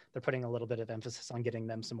so they're putting a little bit of emphasis on getting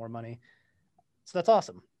them some more money. So that's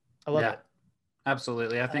awesome. I love it.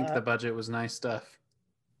 Absolutely. I think the budget was nice stuff.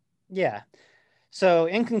 Yeah. So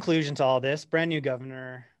in conclusion to all this, brand new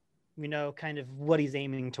governor, we know kind of what he's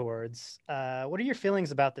aiming towards. What are your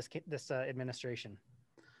feelings about this administration?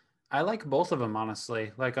 I like both of them,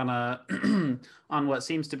 honestly. Like on a on what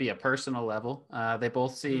seems to be a personal level, they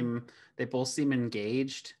both seem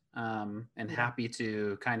engaged and happy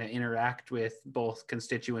to kind of interact with both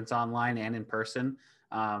constituents online and in person.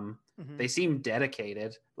 They seem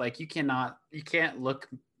dedicated. Like you can't look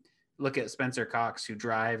at Spencer Cox, who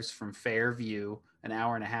drives from Fairview an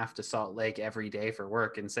hour and a half to Salt Lake every day for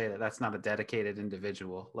work, and say that that's not a dedicated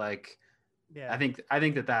individual. Like, I think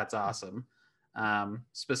that that's awesome.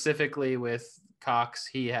 Specifically with Cox,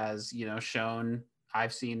 he has, shown,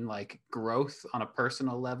 I've seen like growth on a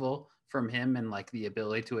personal level from him, and like the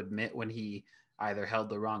ability to admit when he either held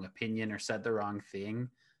the wrong opinion or said the wrong thing.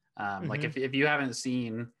 Like if you haven't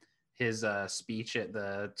seen his speech at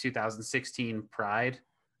the 2016 Pride,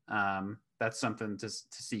 that's something to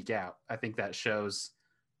seek out. I think that shows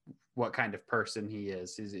what kind of person he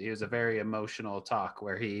is. He was a very emotional talk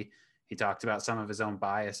where he talked about some of his own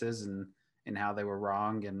biases and how they were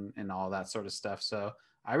wrong and all that sort of stuff. So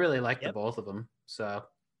I really like the both of them. So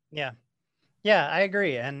yeah, I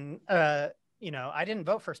agree. And I didn't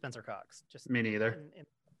vote for Spencer Cox. Just me neither.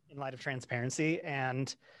 In light of transparency,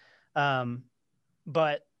 and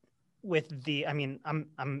but with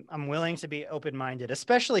I'm willing to be open-minded,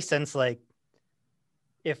 especially since like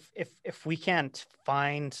if we can't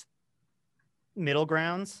find middle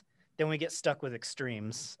grounds, then we get stuck with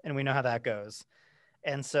extremes, and we know how that goes.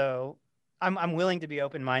 And so I'm willing to be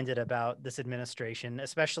open-minded about this administration,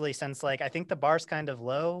 especially since like I think the bar's kind of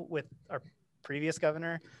low with our previous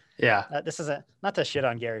governor. Yeah. This is not to shit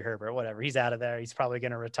on Gary Herbert, whatever. He's out of there. He's probably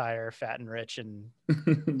going to retire fat and rich and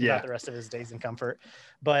about the rest of his days in comfort.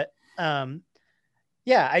 But I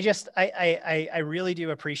really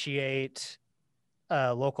do appreciate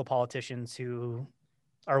local politicians who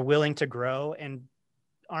are willing to grow and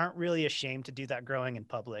aren't really ashamed to do that growing in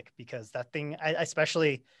public, because that thing,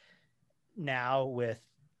 especially now with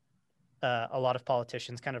a lot of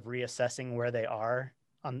politicians kind of reassessing where they are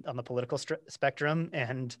on the political spectrum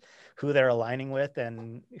and who they're aligning with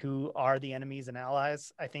and who are the enemies and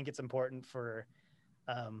allies. I think it's important for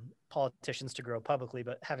politicians to grow publicly.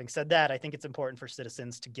 But having said that, I think it's important for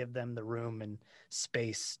citizens to give them the room and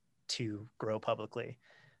space to grow publicly.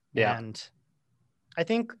 Yeah. And I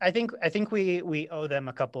think we owe them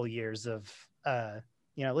a couple years of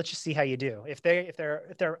let's just see how you do. If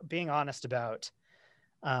they're being honest about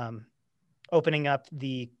opening up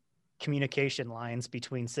the communication lines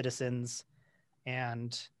between citizens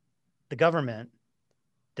and the government,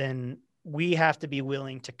 then we have to be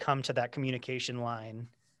willing to come to that communication line,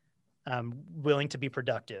 willing to be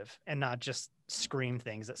productive and not just scream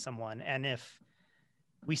things at someone. And if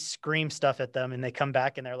we scream stuff at them and they come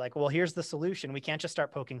back and they're like, well, here's the solution, we can't just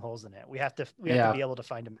start poking holes in it. We have to be able to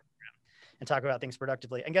find a middle ground and talk about things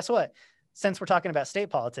productively. And guess what? Since we're talking about state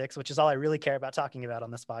politics, which is all I really care about talking about on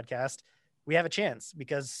this podcast, we have a chance,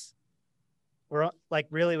 because we're like,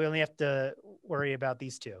 really, we only have to worry about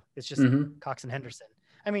these two. It's just Cox and Henderson.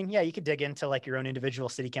 I mean, yeah, you could dig into like your own individual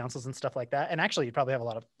city councils and stuff like that. And actually you'd probably have a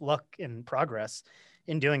lot of luck and progress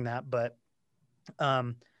in doing that. But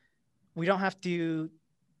we don't have to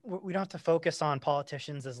focus on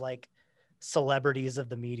politicians as like celebrities of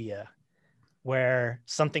the media, where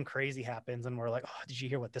something crazy happens and we're like, oh, did you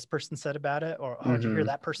hear what this person said about it? Or, oh, did you hear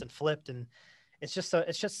that person flipped? And it's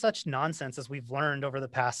just such nonsense, as we've learned over the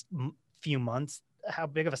past few months, how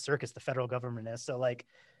big of a circus the federal government is. So like,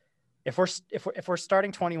 if we're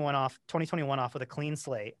starting 2021 off with a clean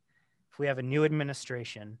slate, if we have a new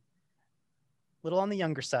administration, little on the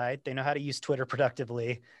younger side, they know how to use Twitter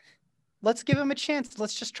productively. Let's give them a chance.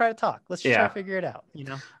 Let's just try to talk. Let's just try to figure it out.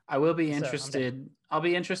 I will be interested. I'll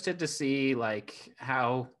be interested to see like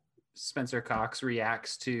how Spencer Cox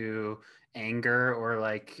reacts to anger or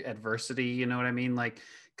like adversity. You know what I mean? Like,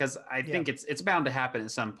 because I think it's bound to happen at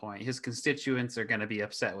some point. His constituents are going to be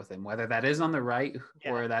upset with him, whether that is on the right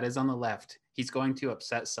or that is on the left. He's going to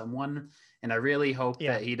upset someone. And I really hope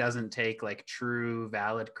that he doesn't take like true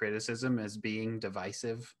valid criticism as being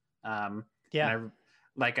divisive. I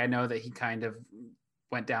know that he kind of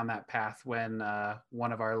went down that path when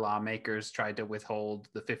one of our lawmakers tried to withhold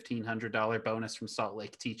the $1,500 bonus from Salt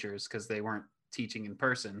Lake teachers because they weren't teaching in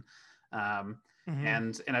person.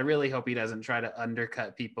 And I really hope he doesn't try to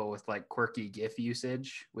undercut people with like quirky GIF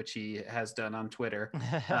usage, which he has done on Twitter.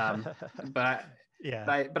 But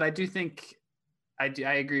I do think I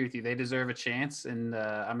agree with you. They deserve a chance, and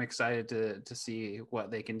I'm excited to see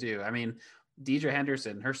what they can do. I mean, Deidre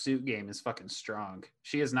Henderson, her suit game is fucking strong.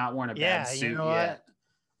 She has not worn a bad suit yet.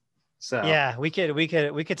 So yeah, we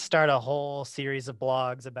could start a whole series of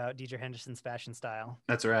blogs about Deidre Henderson's fashion style.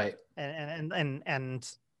 That's right. And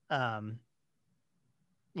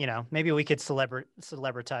you know, maybe we could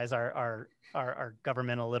celebritize our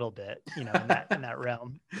government a little bit, you know, in that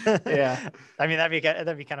realm. Yeah. I mean,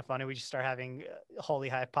 that'd be kind of funny. We just start having Holy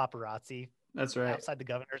Hive paparazzi. That's right. Outside the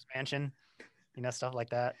governor's mansion, you know, stuff like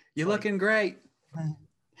that. You're looking great.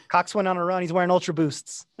 Cox went on a run. He's wearing Ultra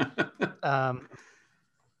Boosts.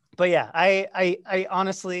 But yeah, I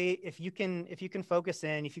honestly, if you can focus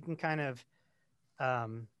in, if you can kind of,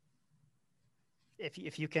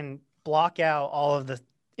 if you can block out all of the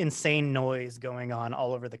insane noise going on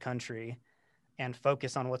all over the country and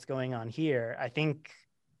focus on what's going on here, I think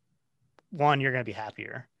one, you're going to be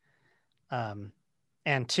happier.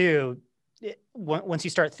 And two, once you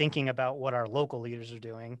start thinking about what our local leaders are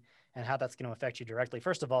doing and how that's going to affect you directly,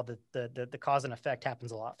 first of all, the cause and effect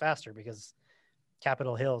happens a lot faster because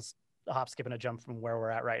Capitol Hill's a hop, skip, and a jump from where we're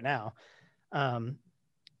at right now.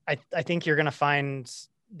 I think you're going to find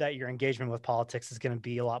that your engagement with politics is going to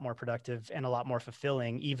be a lot more productive and a lot more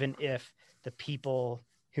fulfilling, even if the people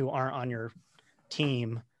who aren't on your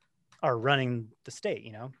team are running the state.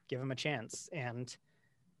 You know, give them a chance. And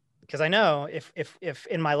because I know if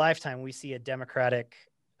in my lifetime we see a Democratic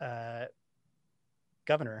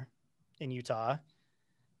governor in Utah,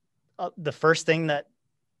 the first thing that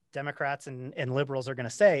Democrats and liberals are going to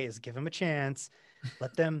say is give him a chance,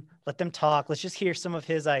 let them talk. Let's just hear some of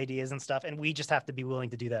his ideas and stuff. And we just have to be willing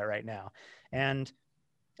to do that right now. And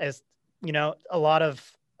as you know,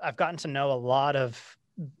 I've gotten to know a lot of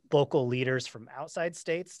local leaders from outside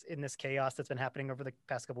states in this chaos that's been happening over the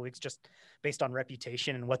past couple of weeks, just based on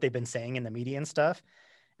reputation and what they've been saying in the media and stuff.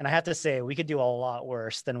 And I have to say, we could do a lot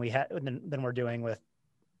worse than we're doing with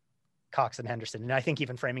Cox and Henderson. And I think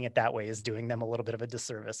even framing it that way is doing them a little bit of a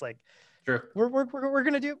disservice. Like, true. We're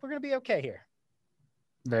going to be okay here.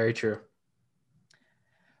 Very true.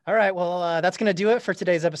 All right. Well, that's going to do it for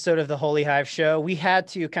today's episode of the Holy Hive Show. We had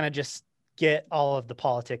to kind of just get all of the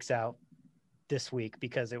politics out this week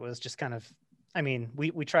because it was just kind of, I mean,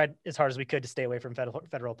 we tried as hard as we could to stay away from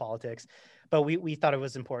federal politics, but we thought it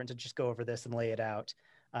was important to just go over this and lay it out.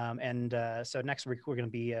 So next week we're going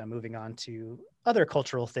to be moving on to other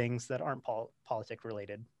cultural things that aren't politic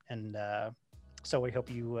related. And so we hope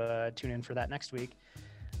you tune in for that next week.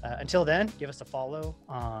 Until then, give us a follow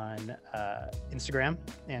on Instagram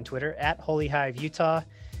and Twitter at Holy Hive Utah,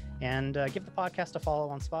 and give the podcast a follow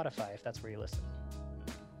on Spotify if that's where you listen.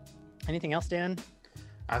 Anything else, Dan?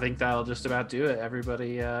 I think that'll just about do it.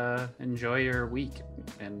 Everybody enjoy your week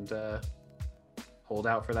and hold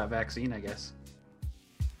out for that vaccine, I guess.